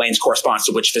those 4 lanes corresponds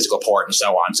to which physical port and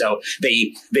so on. So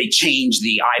they change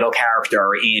the idle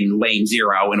character in lane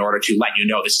 0 in order to let you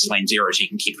know this is lane 0 so you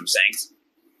can keep them synced.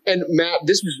 And Matt,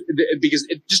 this was because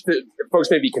folks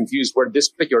may be confused where this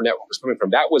particular network was coming from.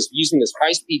 That was using this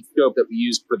high-speed scope that we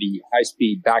used for the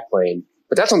high-speed backplane,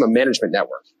 but that's on the management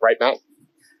network, right, Matt?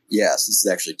 Yes, this is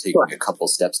actually taking a couple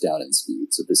steps down in speed.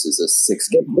 So this is a 6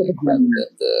 gig link rather than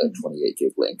the 28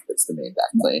 gig link. That's the main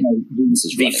backplane. This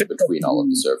is running between all of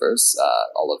the servers,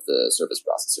 all of the service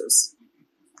processors.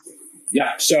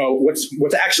 Yeah. So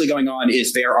what's actually going on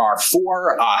is there are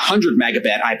 400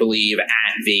 megabit, I believe,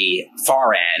 at the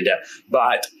far end,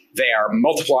 but they are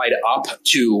multiplied up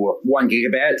to 1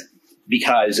 gigabit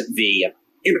because the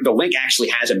link actually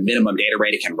has a minimum data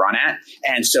rate it can run at.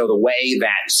 And so the way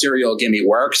that serial gimme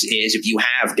works is if you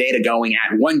have data going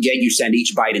at 1 gig, you send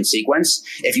each byte in sequence.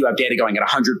 If you have data going at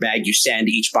 100 meg, you send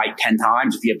each byte 10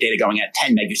 times. If you have data going at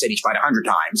 10 meg, you send each byte 100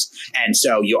 times. And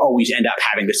so you always end up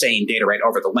having the same data rate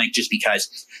over the link just because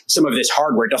some of this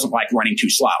hardware doesn't like running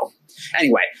too slow.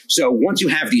 Anyway, so once you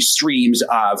have these streams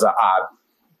of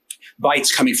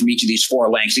bytes coming from each of these 4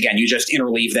 links. Again, you just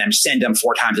interleave them, send them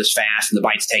 4 times as fast, and the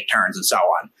bytes take turns and so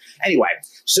on. Anyway,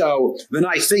 so the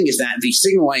nice thing is that the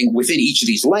signaling within each of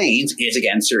these lanes is,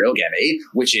 again, serial gimme,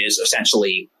 which is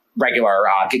essentially regular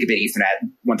gigabit Ethernet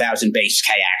 1000 base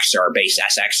KX or base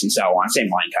SX and so on, same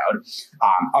line code,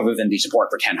 other than the support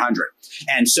for 1000.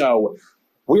 And so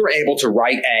we were able to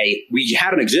we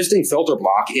had an existing filter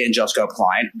block in JustScope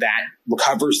Client that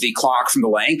recovers the clock from the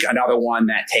link, another one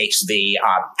that takes the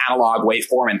analog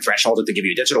waveform and thresholds it to give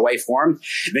you a digital waveform.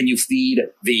 Then you feed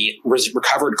the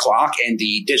recovered clock and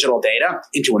the digital data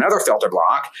into another filter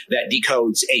block that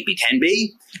decodes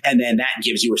 8B10B, and then that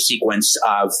gives you a sequence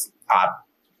of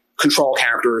control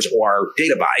characters or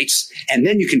data bytes. And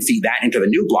then you can feed that into the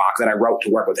new block that I wrote to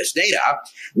work with this data,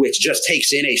 which just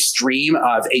takes in a stream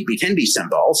of 8B10B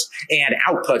symbols and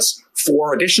outputs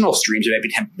 4 additional streams of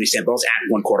 8B10B symbols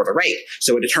at 1/4 the rate.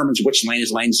 So it determines which lane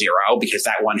is lane 0 because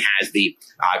that one has the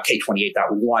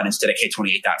K28.1 instead of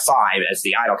K28.5 as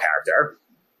the idle character.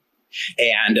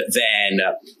 And then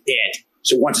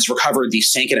so once it's recovered the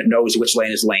sync and it knows which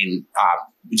lane is lane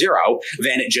 0,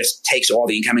 then it just takes all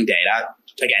the incoming data.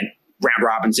 Again, round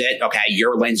robins it. Okay,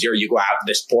 you're lane 0, you go out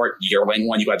this port. You're lane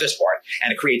 1, you go out this port.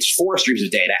 And it creates 4 streams of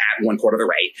data at 1/4 the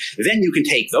rate. Then you can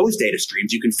take those data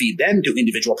streams, you can feed them to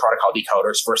individual protocol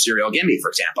decoders for serial gimme, for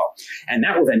example. And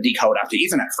that will then decode up to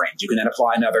Ethernet frames. You can then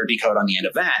apply another decode on the end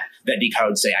of that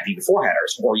decodes, say, IPv4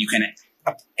 headers. Or you can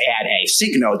add a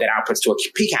sync node that outputs to a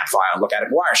PCAP file and look at it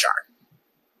in Wireshark.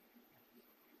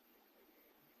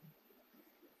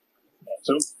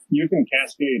 So you can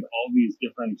cascade all these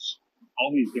different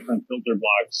filter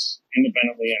blocks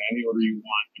independently in any order you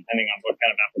want, depending on what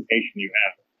kind of application you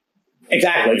have.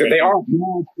 Exactly. They are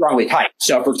strongly typed.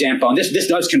 So, for example, and this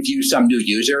does confuse some new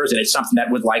users, and it's something that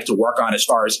would like to work on as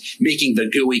far as making the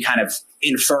GUI kind of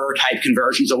infer type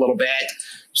conversions a little bit.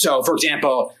 So, for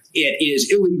example, it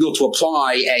is illegal to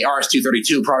apply a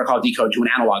RS-232 protocol decode to an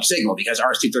analog signal because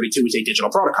RS-232 is a digital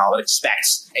protocol that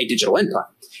expects a digital input.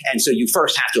 And so you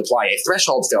first have to apply a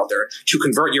threshold filter to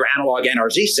convert your analog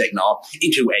NRZ signal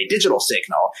into a digital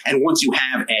signal. And once you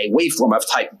have a waveform of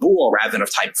type bool rather than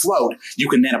of type float, you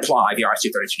can then apply the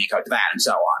RS-232 decode to that and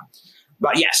so on.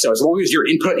 But yes, so as long as your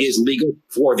input is legal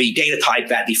for the data type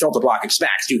that the filter block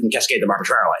expects, you can cascade them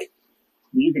arbitrarily.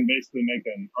 You can basically make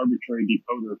an arbitrary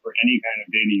decoder for any kind of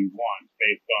data you want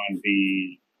based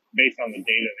on the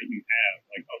data that you have.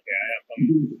 Like, okay, I have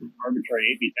some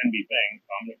arbitrary 8B10B thing, so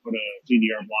I'm going to put a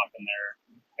CDR block in there,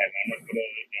 and I'm going to put a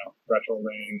threshold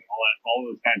ring, all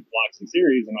those kinds of blocks in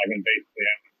series, and I can basically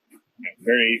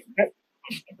have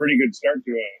a pretty good start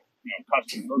to a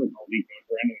custom protocol decode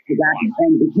for anything. Exactly.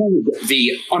 And because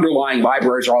the underlying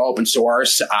libraries are all open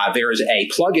source, there is a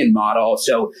plugin model.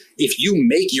 So if you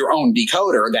make your own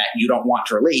decoder that you don't want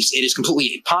to release, it is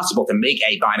completely possible to make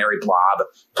a binary blob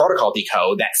protocol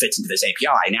decode that fits into this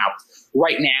API. Now,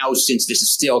 right now, since this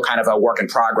is still kind of a work in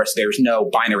progress, there's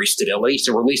no binary stability.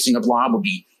 So releasing a blob would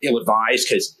be ill-advised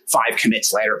because 5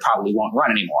 commits later it probably won't run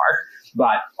anymore.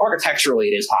 But architecturally,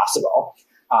 it is possible.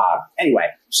 Anyway,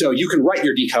 so you can write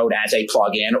your decode as a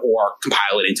plugin or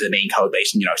compile it into the main code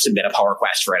base and, submit a pull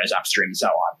request for it as upstream and so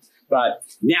on. But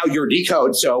now your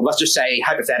decode, so let's just say,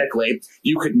 hypothetically,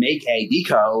 you could make a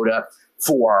decode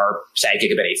for, say,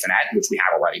 gigabit Ethernet, which we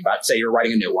have already, but say you're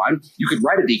writing a new one. You could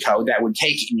write a decode that would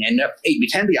take in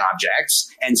 8B10B objects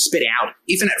and spit out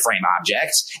Ethernet frame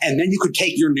objects, and then you could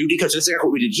take your new decode. So that's exactly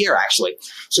what we did here, actually.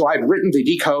 So I've written the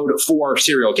decode for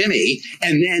serial gimme,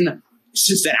 and then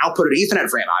since that outputted Ethernet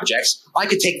frame objects, I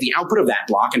could take the output of that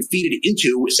block and feed it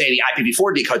into, say, the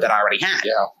IPv4 decode that I already had.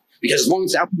 Yeah. Because as long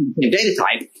as it's outputting the same data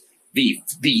type,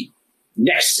 the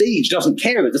next stage doesn't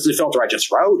care that this is a filter I just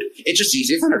wrote. It just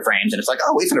sees Ethernet frames, and it's like,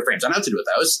 oh, Ethernet frames, I know what to do with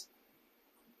those.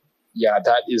 Yeah,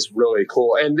 that is really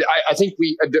cool. And I think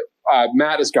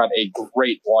Matt has got a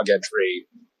great blog entry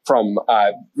from,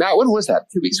 Matt, when was that?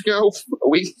 2 weeks ago? A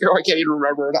week ago? I can't even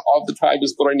remember. All the time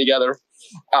is blurring together.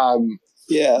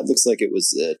 Yeah, it looks like it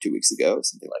was 2 weeks ago or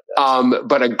something like that.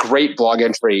 But a great blog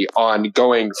entry on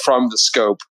going from the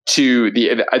scope to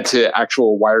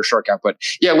actual Wireshark output.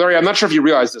 Yeah, Larry, I'm not sure if you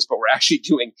realize this, but we're not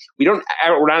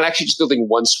actually just building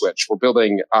one switch. We're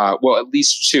building, at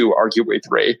least 2, arguably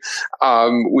 3.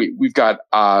 We've got,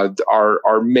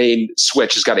 our main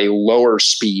switch has got a lower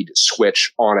speed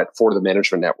switch on it for the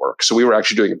management network. So we were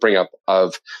actually doing a bring up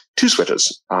of 2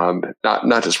 switches,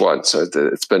 not just one. So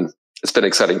it's been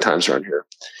exciting times around here.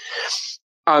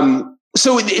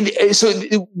 So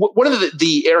one of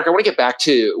the Eric, I want to get back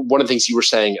to one of the things you were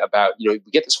saying about, we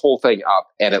get this whole thing up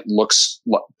and it looks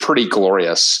pretty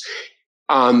glorious.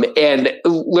 And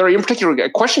Larry, in particular, a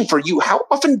question for you: how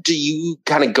often do you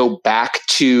kind of go back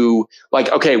to,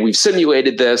 like, okay, we've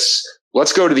simulated this,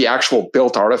 let's go to the actual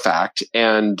built artifact,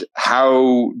 and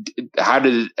how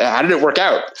did it work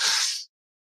out?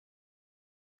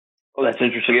 Well, that's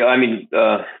interesting. I mean,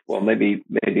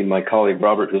 maybe my colleague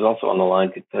Robert, who's also on the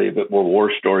line, could tell you a bit more war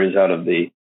stories out of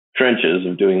the trenches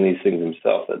of doing these things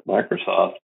himself at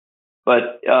Microsoft.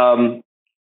 But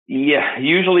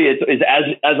usually it's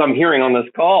as I'm hearing on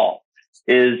this call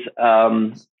is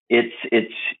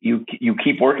it's you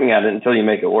keep working at it until you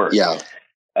make it work. Yeah.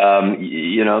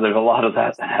 There's a lot of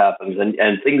that happens,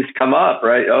 and things come up,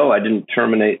 right? Oh, I didn't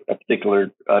terminate a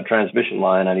particular transmission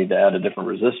line. I need to add a different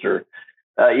resistor.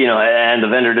 and the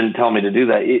vendor didn't tell me to do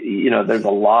that. There's a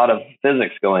lot of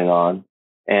physics going on,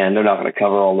 and they're not going to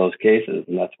cover all those cases,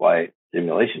 and that's why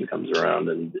simulation comes around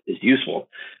and is useful.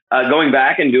 Going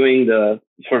back and doing the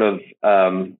sort of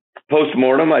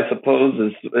post-mortem, I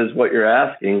suppose, is what you're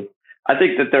asking. I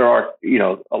think that there are,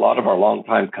 a lot of our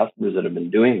longtime customers that have been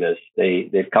doing this.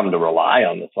 They've come to rely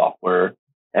on the software,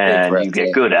 and you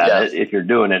get good at it if you're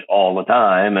doing it all the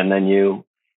time, and then you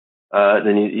get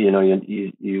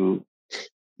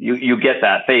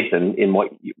that faith in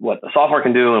what the software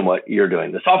can do and what you're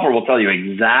doing. The software will tell you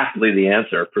exactly the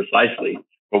answer precisely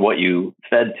for what you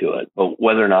fed to it, but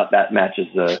whether or not that matches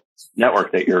the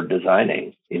network that you're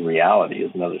designing in reality is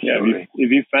another story. Yeah,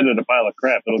 if you fed it a pile of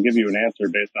crap, it'll give you an answer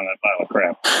based on that pile of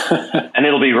crap. And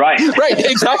it'll be right. Right,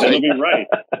 exactly. It'll be right.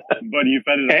 But you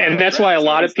fed it and that's why a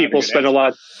lot of people spend a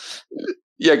lot.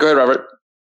 Yeah, go ahead, Robert.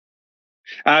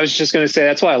 I was just going to say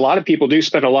that's why a lot of people do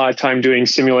spend a lot of time doing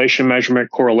simulation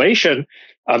measurement correlation,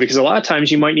 because a lot of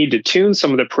times you might need to tune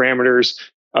some of the parameters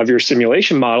of your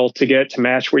simulation model to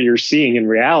match what you're seeing in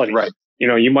reality. Right.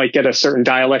 You might get a certain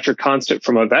dielectric constant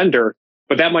from a vendor,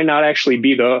 but that might not actually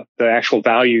be the actual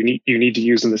value you need to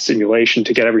use in the simulation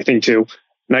to get everything to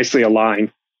nicely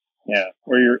align. Yeah,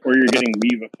 or you're getting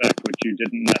weave effect, which you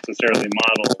didn't necessarily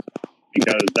model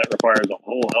because that requires a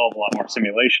whole hell of a lot more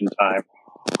simulation time.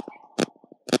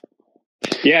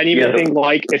 Yeah, and even things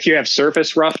like if you have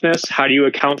surface roughness, how do you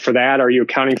account for that? Are you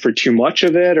accounting for too much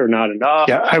of it or not enough?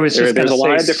 Yeah, I was just there's a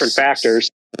lot of different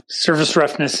factors. Surface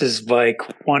roughness is like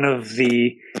one of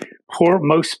the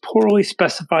most poorly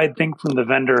specified thing from the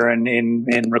vendor,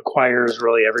 and requires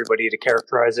really everybody to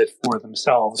characterize it for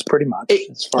themselves, pretty much,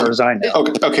 as far as I know.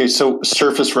 Okay. So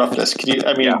surface roughness.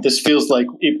 This feels like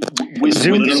it was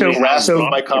within the grasp of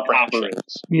my comprehension.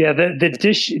 Yeah,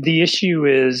 the issue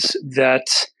is that.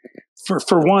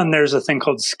 For one, there's a thing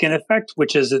called skin effect,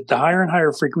 which is at the higher and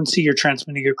higher frequency you're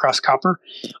transmitting across copper,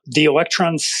 the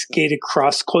electrons skate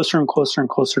across closer and closer and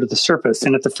closer to the surface.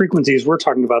 And at the frequencies we're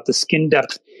talking about, the skin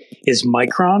depth is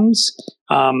microns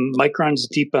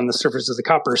deep on the surface of the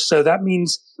copper. So that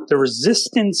means the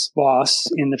resistance loss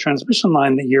in the transmission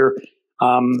line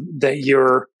that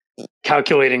you're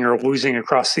calculating or losing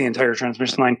across the entire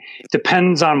transmission line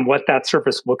depends on what that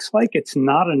surface looks like. It's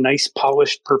not a nice,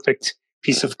 polished, perfect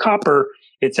piece of copper.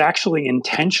 It's actually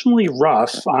intentionally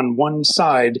rough on one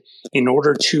side in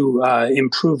order to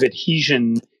improve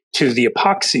adhesion to the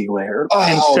epoxy layer.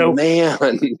 Man.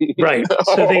 Right.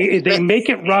 So they make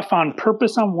it rough on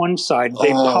purpose on one side.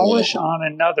 They polish on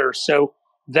another. So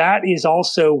that is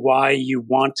also why you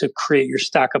want to create your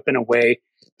stack up in a way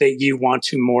that you want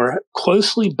to more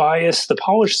closely bias the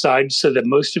polished side so that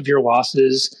most of your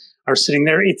losses are sitting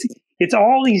there. It's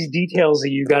all these details that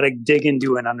you got to dig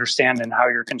into and understand, and how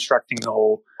you're constructing the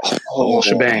whole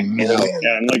shebang. Yeah,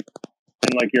 and like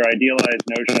your idealized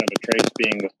notion of a trace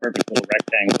being this perfect little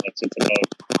rectangle that sits above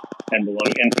and below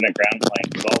infinite ground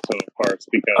planes is also, of course,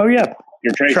 because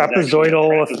your trace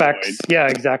trapezoidal effects. Yeah,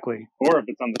 exactly. Or if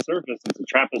it's on the surface, it's a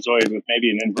trapezoid with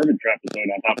maybe an inverted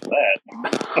trapezoid on top of that.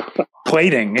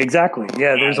 Plating, exactly.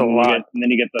 Yeah, there's a lot. And then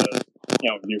you get the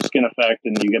your skin effect,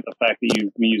 and you get the fact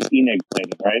that we use ENIG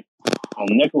plating, right? Well,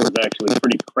 nickel is actually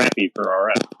pretty crappy for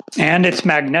RF. And it's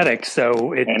magnetic,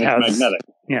 so it has magnetic.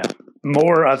 Yeah,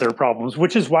 more other problems,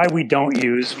 which is why we don't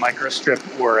use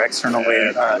microstrip or external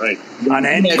wave on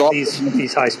any of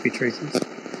these high-speed traces.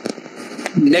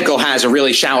 Nickel has a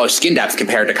really shallow skin depth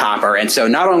compared to copper. And so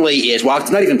not only it's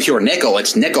not even pure nickel,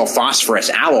 it's nickel phosphorus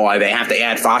alloy. They have to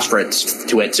add phosphorus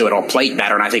to it so it'll plate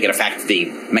better. And I think it affects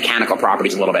the mechanical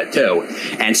properties a little bit too.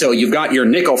 And so you've got your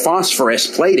nickel phosphorus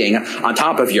plating on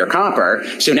top of your copper.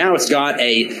 So now it's got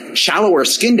a shallower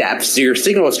skin depth. So your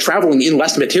signal is traveling in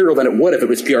less material than it would if it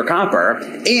was pure copper.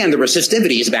 And the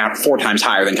resistivity is about 4 times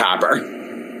higher than copper.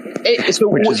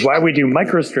 Which is why we do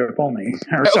microstrip only.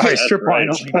 Strip line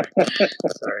only.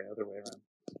 Sorry, other way around.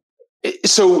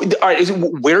 So, all right,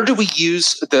 where do we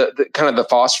use the kind of the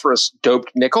phosphorus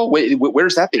doped nickel?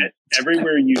 Where's that being?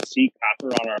 Everywhere you see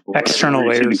copper on our board, external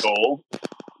layers, gold.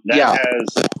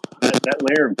 That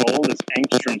layer of gold is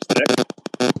angstroms thick,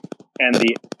 and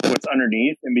what's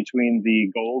underneath, in between the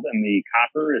gold and the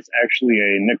copper, is actually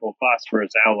a nickel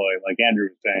phosphorus alloy, like Andrew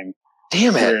was saying.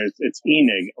 Damn it. Whereas it's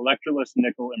ENIG, electroless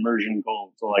nickel immersion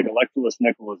gold. So like electroless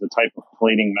nickel is a type of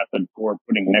plating method for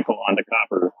putting nickel onto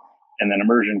copper. And then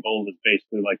immersion gold is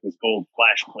basically like this gold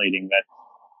flash plating that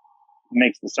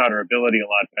makes the solderability a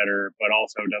lot better, but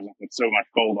also doesn't put so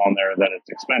much gold on there that it's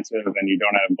expensive and you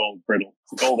don't have gold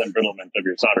embrittlement of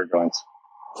your solder joints.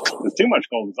 Because too much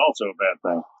gold is also a bad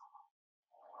thing.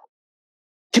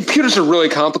 computers are really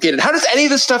complicated. How does any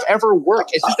of this stuff ever work?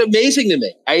 It's just amazing to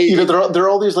me. There are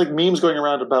all these like memes going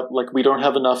around about like we don't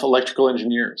have enough electrical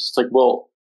engineers. It's like, well,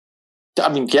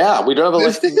 I mean, yeah, we don't have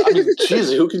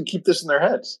geez, who can keep this in their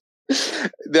heads?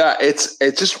 Yeah, it's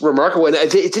just remarkable, and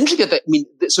it's interesting that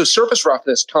so surface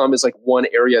roughness, Tom, is like one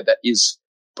area that is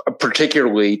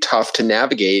particularly tough to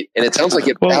navigate, and it sounds like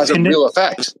it has a real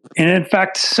effect. And in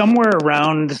fact, somewhere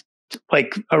around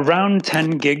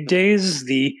 10 gig days,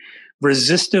 the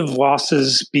resistive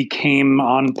losses became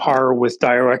on par with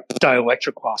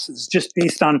dielectric losses, just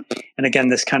based on, and again,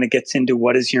 this kind of gets into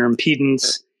what is your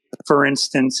impedance. For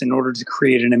instance, in order to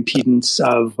create an impedance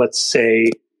of, let's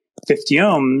say, 50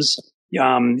 ohms,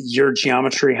 your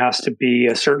geometry has to be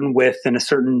a certain width and a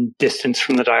certain distance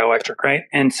from the dielectric, right?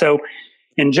 And so,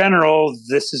 in general,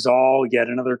 this is all yet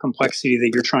another complexity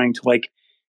that you're trying to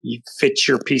you fit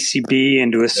your PCB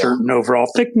into a certain overall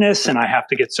thickness, and I have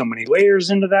to get so many layers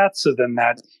into that. So then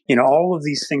that, all of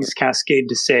these things cascade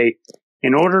to say,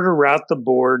 in order to route the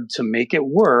board to make it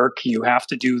work, you have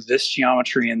to do this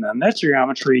geometry and then that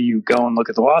geometry. You go and look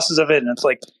at the losses of it, and it's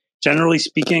like, generally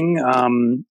speaking,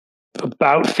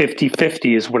 about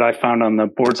 50-50 is what I found on the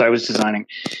boards I was designing.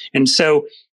 And so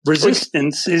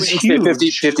resistance is huge.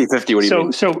 50-50, what do you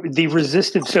mean? So the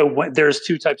resistive, there's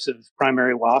two types of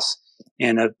primary loss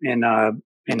in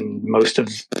most of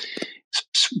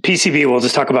PCB. We'll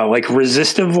just talk about like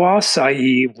resistive loss,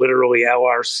 i.e. literally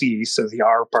LRC, so the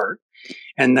R part.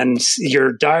 And then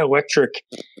your dielectric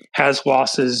has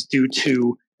losses due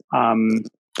to,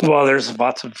 there's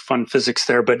lots of fun physics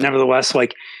there, but nevertheless,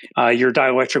 your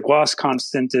dielectric loss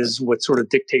constant is what sort of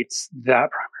dictates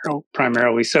that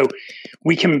primarily. So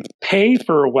we can pay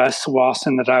for less loss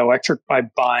in the dielectric by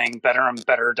buying better and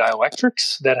better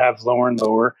dielectrics that have lower and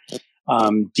lower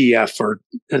DF, or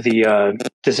the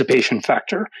dissipation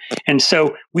factor. And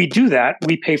so we do that.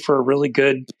 We pay for a really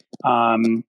good,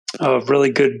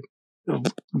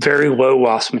 very low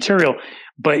loss material,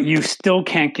 but you still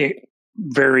can't get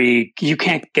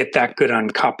that good on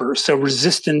copper. So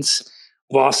resistance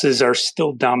losses are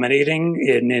still dominating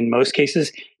in most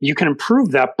cases. You can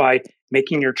improve that by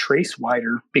making your trace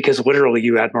wider, because literally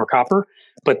you add more copper.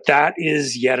 But that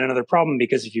is yet another problem,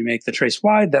 because if you make the trace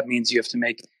wide, that means you have to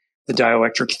make the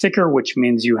dielectric thicker, which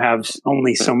means you have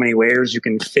only so many layers you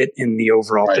can fit in the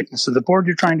overall thickness of the board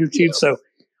you're trying to achieve. Yeah. So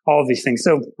all of these things.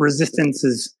 So resistance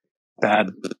is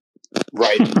bad.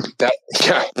 Right. And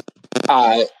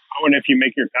if you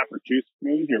make your copper too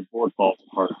smooth, your board falls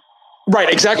apart.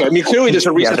 Right, exactly. I mean, clearly there's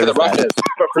a reason for the roughness,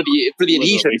 but for the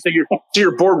adhesion, so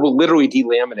your board will literally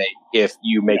delaminate if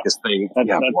you make this thing.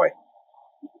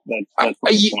 I've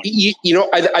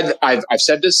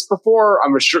said this before.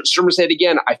 I'm sure to say it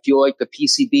again. I feel like the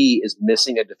PCB is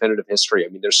missing a definitive history. I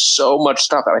mean, there's so much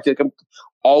stuff that I feel like I'm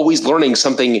always learning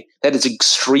something that is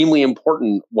extremely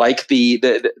important, like the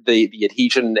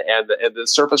adhesion and the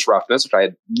surface roughness, which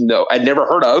I'd never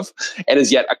heard of, and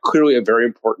is yet clearly a very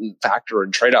important factor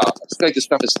and trade-off. I just feel like this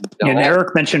stuff is. And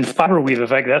Eric mentioned fiber weave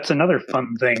effect. That's another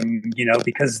fun thing,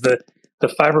 because the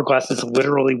fiberglass is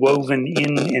literally woven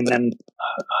in and then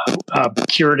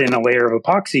cured in a layer of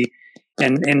epoxy,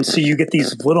 and so you get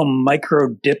these little micro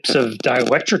dips of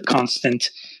dielectric constant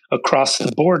across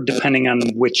the board depending on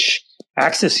which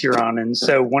axis you're on. And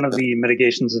so one of the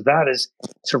mitigations of that is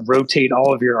to rotate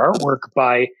all of your artwork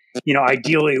by,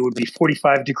 ideally it would be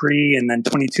 45 degree and then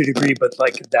 22 degree, but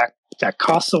that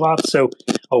costs a lot. So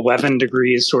 11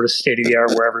 degree is sort of state of the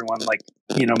art where everyone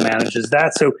manages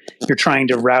that. So you're trying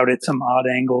to route it some odd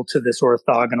angle to this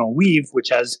orthogonal weave, which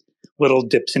has little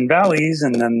dips and valleys,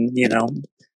 and then,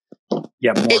 more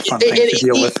fun things to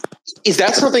deal with. Is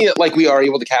that something that we are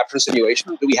able to capture in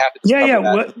simulation? Do we have to?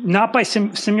 Well, not by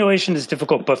simulation is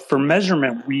difficult, but for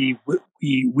measurement, we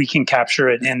can capture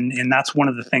it, and that's one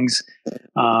of the things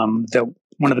that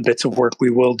one of the bits of work we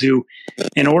will do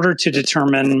in order to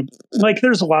determine.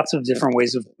 There's lots of different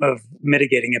ways of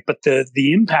mitigating it, but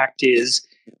the impact is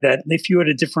that if you had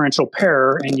a differential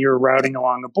pair and you're routing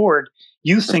along a board,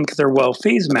 you think they're well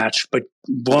phase matched, but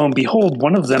lo and behold,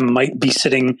 one of them might be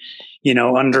sitting,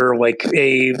 under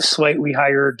a slightly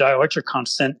higher dielectric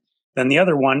constant than the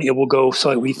other one. It will go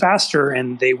slightly faster,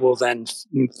 and they will then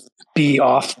be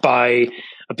off by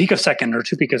a picosecond or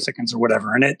 2 picoseconds or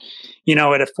whatever. And it,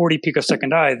 at a 40 picosecond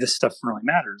die, this stuff really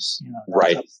matters.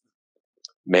 Right.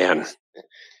 Man.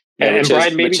 And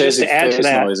Brian, maybe just to add to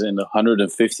that, noise in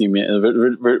 150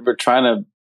 minutes. We're trying to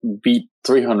beat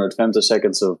 300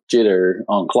 femtoseconds of jitter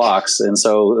on clocks, and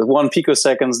so 1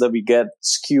 picoseconds that we get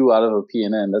skew out of a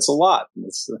PNN. That's a lot.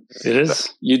 It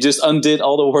is. You just undid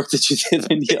all the work that you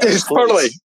did in the other place. Totally.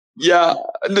 Yeah,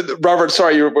 Robert.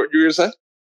 Sorry, you were going to say?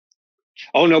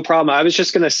 Oh, no problem. I was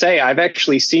just going to say, I've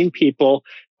actually seen people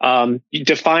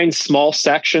define small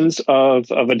sections of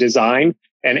a design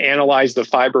and analyze the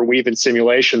fiber weave in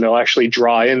simulation. They'll actually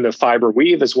draw in the fiber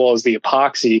weave as well as the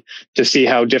epoxy to see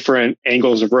how different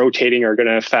angles of rotating are going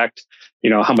to affect,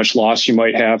 how much loss you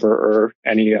might have or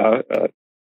any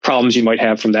problems you might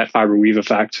have from that fiber weave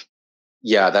effect.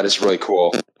 Yeah, that is really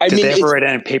cool. Did they ever write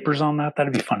any papers on that?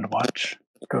 That'd be fun to watch.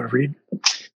 Go to read.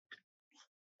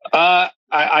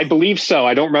 I believe so.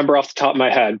 I don't remember off the top of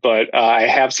my head, but I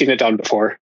have seen it done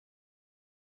before.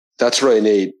 That's really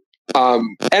neat.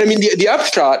 And I mean, the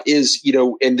upshot is,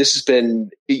 and this has been,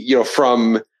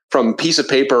 from piece of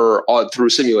paper through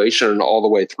simulation all the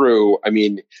way through. I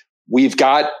mean, we've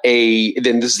got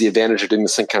then this is the advantage of doing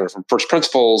this thing kind of from first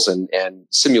principles and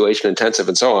simulation intensive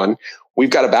and so on. We've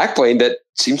got a backplane that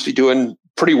seems to be doing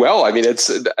pretty well. I mean,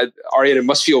 Ariane, it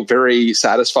must feel very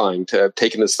satisfying to have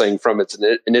taken this thing from its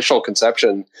initial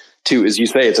conception to, as you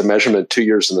say, it's a measurement 2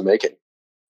 years in the making.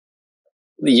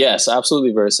 Yes,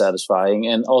 absolutely very satisfying.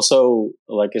 And also,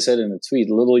 like I said in the tweet,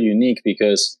 a little unique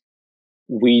because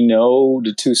we know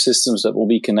the two systems that will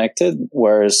be connected.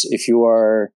 Whereas if you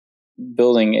are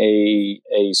building a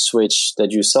switch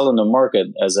that you sell in the market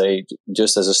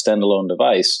just as a standalone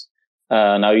device,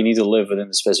 now you need to live within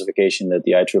the specification that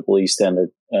the IEEE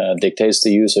standard dictates to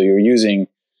you. So you're using,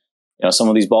 some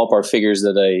of these ballpark figures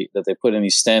that they put in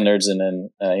these standards, and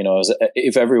then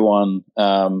if everyone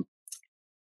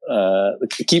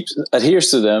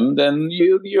adheres to them, then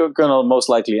you're going to most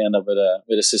likely end up with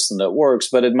a system that works.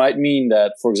 But it might mean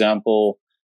that, for example,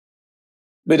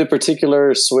 with a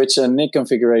particular switch and NIC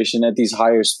configuration at these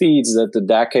higher speeds, that the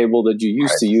DAC cable that you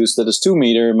used to use that is 2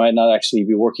 meter might not actually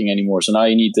be working anymore. So now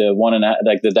you need the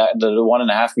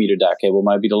 1.5 meter DAC cable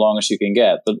might be the longest you can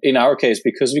get. But in our case,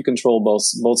 because we control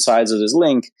both sides of this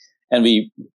link, and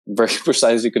we very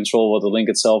precisely control what the link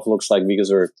itself looks like because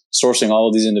we're sourcing all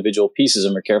of these individual pieces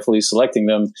and we're carefully selecting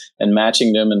them and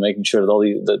matching them and making sure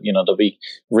that we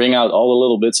wring out all the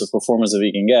little bits of performance that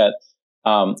we can get.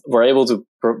 We're able to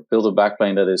build a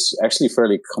backplane that is actually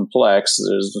fairly complex.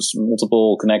 There's just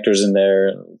multiple connectors in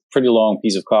there, pretty long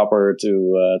piece of copper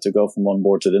to go from one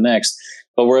board to the next.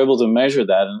 But we're able to measure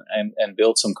that and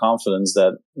build some confidence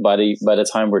that by the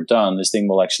time we're done, this thing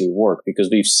will actually work because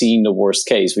we've seen the worst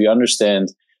case. We understand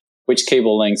which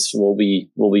cable lengths we'll be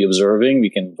observing. We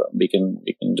can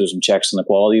do some checks on the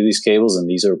quality of these cables, and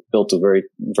these are built to very,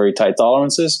 very tight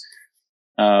tolerances.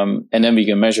 And then we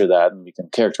can measure that and we can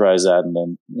characterize that. And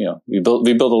then, we build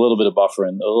a little bit of buffer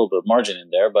and a little bit of margin in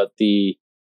there, but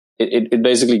it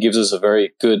basically gives us a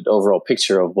very good overall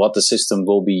picture of what the system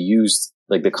will be used,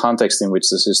 like the context in which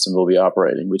the system will be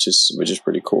operating, which is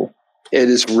pretty cool. It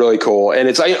is really cool. And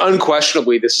it's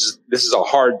unquestionably, this is a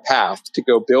hard path to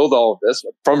go build all of this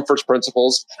from first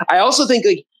principles. I also think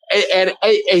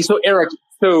so Eric,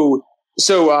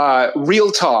 so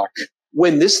real talk,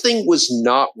 when this thing was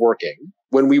not working,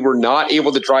 when we were not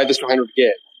able to drive this to 100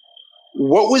 gig,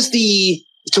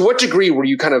 to what degree were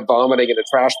you kind of vomiting in a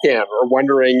trash can or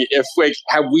wondering if,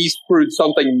 have we screwed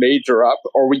something major up,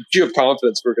 or do you have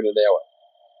confidence we're going to nail it?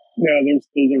 Yeah, there's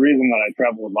a reason that I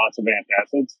travel with lots of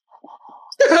antacids.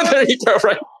 There you go,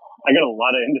 right. I got a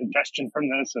lot of indigestion from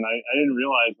this, and I didn't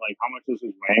realize how much this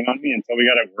was weighing on me until we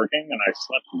got it working, and I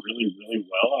slept really, really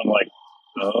well. I'm like,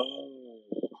 oh,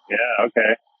 yeah,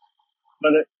 okay.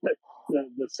 But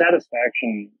the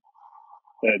satisfaction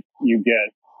that you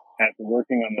get after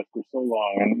working on this for so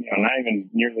long, and not even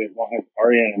nearly as long as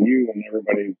Ariane and you and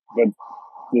everybody, but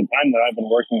the time that I've been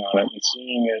working on it and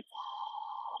seeing it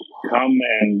come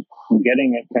and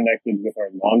getting it connected with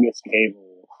our longest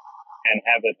cable and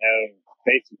have it have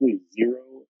basically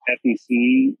zero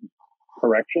FEC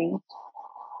corrections.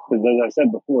 Because as I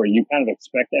said before, you kind of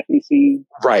expect FEC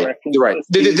corrections. Right.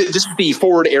 This would be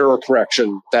forward error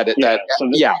correction.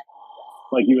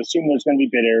 Like you assume there's going to be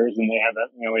bit errors, and they have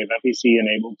we have FEC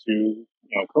enabled to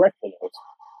correct for those,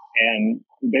 and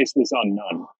we basically saw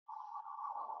none.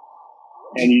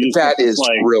 And you just that is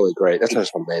really great. That's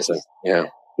just amazing. Yeah,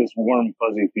 this warm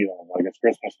fuzzy feeling like it's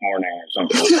Christmas morning or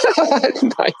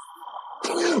something. Nice.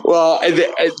 Well,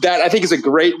 that I think is a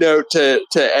great note to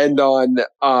end on.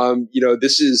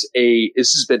 This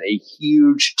has been a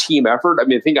huge team effort. I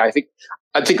mean, I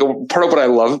think part of what I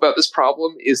love about this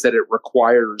problem is that it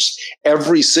requires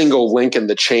every single link in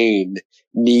the chain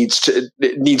needs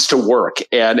to work,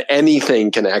 and anything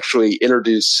can actually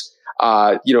introduce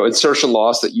insertion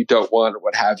loss that you don't want or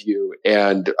what have you.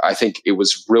 And I think it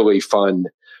was really fun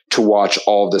to watch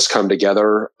all of this come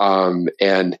together.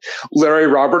 And Larry,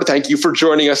 Robert, thank you for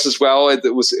joining us as well. It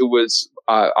was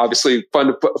obviously fun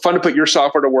to put your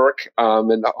software to work.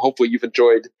 And hopefully you've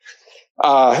enjoyed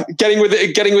getting with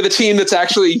a team that's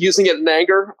actually using it in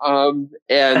anger. Oh,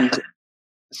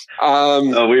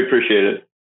 we appreciate it.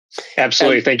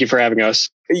 Absolutely. Thank you for having us.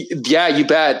 Yeah, you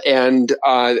bet. And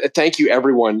thank you,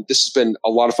 everyone. This has been a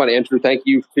lot of fun. Andrew, thank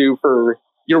you too for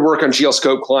your work on GL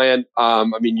Scope Client. I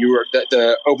mean,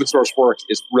 the open source work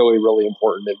is really, really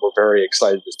important, and we're very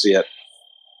excited to see it.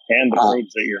 And the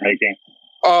probes that you're making.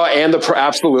 Oh, and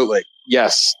absolutely.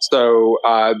 Yes. So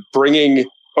bringing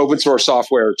open source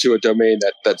software to a domain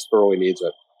that thoroughly needs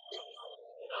it.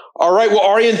 All right. Well,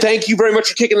 Aryan, thank you very much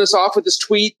for kicking this off with this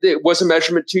tweet. It was a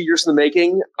measurement 2 years in the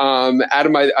making.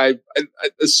 Adam, I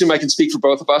assume I can speak for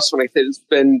both of us when I say it's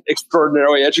been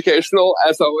extraordinarily educational,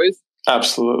 as always.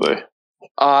 Absolutely.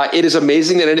 It is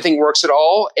amazing that anything works at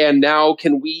all. And now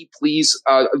can we please,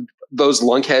 those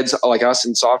lunkheads like us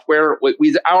in software, it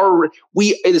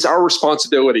is our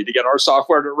responsibility to get our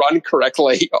software to run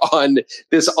correctly on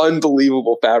this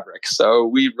unbelievable fabric. So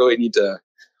we really need to,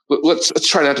 let's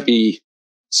try not to be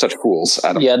such fools,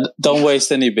 Adam. Yeah, don't waste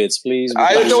any bits, please.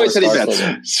 Don't waste any bits.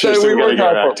 So we got to get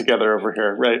our act together over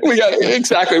here, right? We got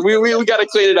to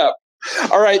clean it up.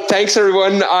 All right, thanks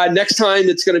everyone. Next time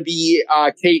it's going to be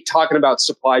Kate talking about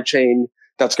supply chain.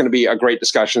 That's going to be a great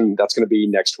discussion. That's going to be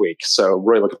next week. So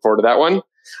really looking forward to that one.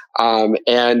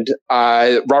 And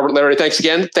Robert, Larry, thanks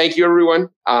again. Thank you, everyone,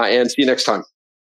 and see you next time.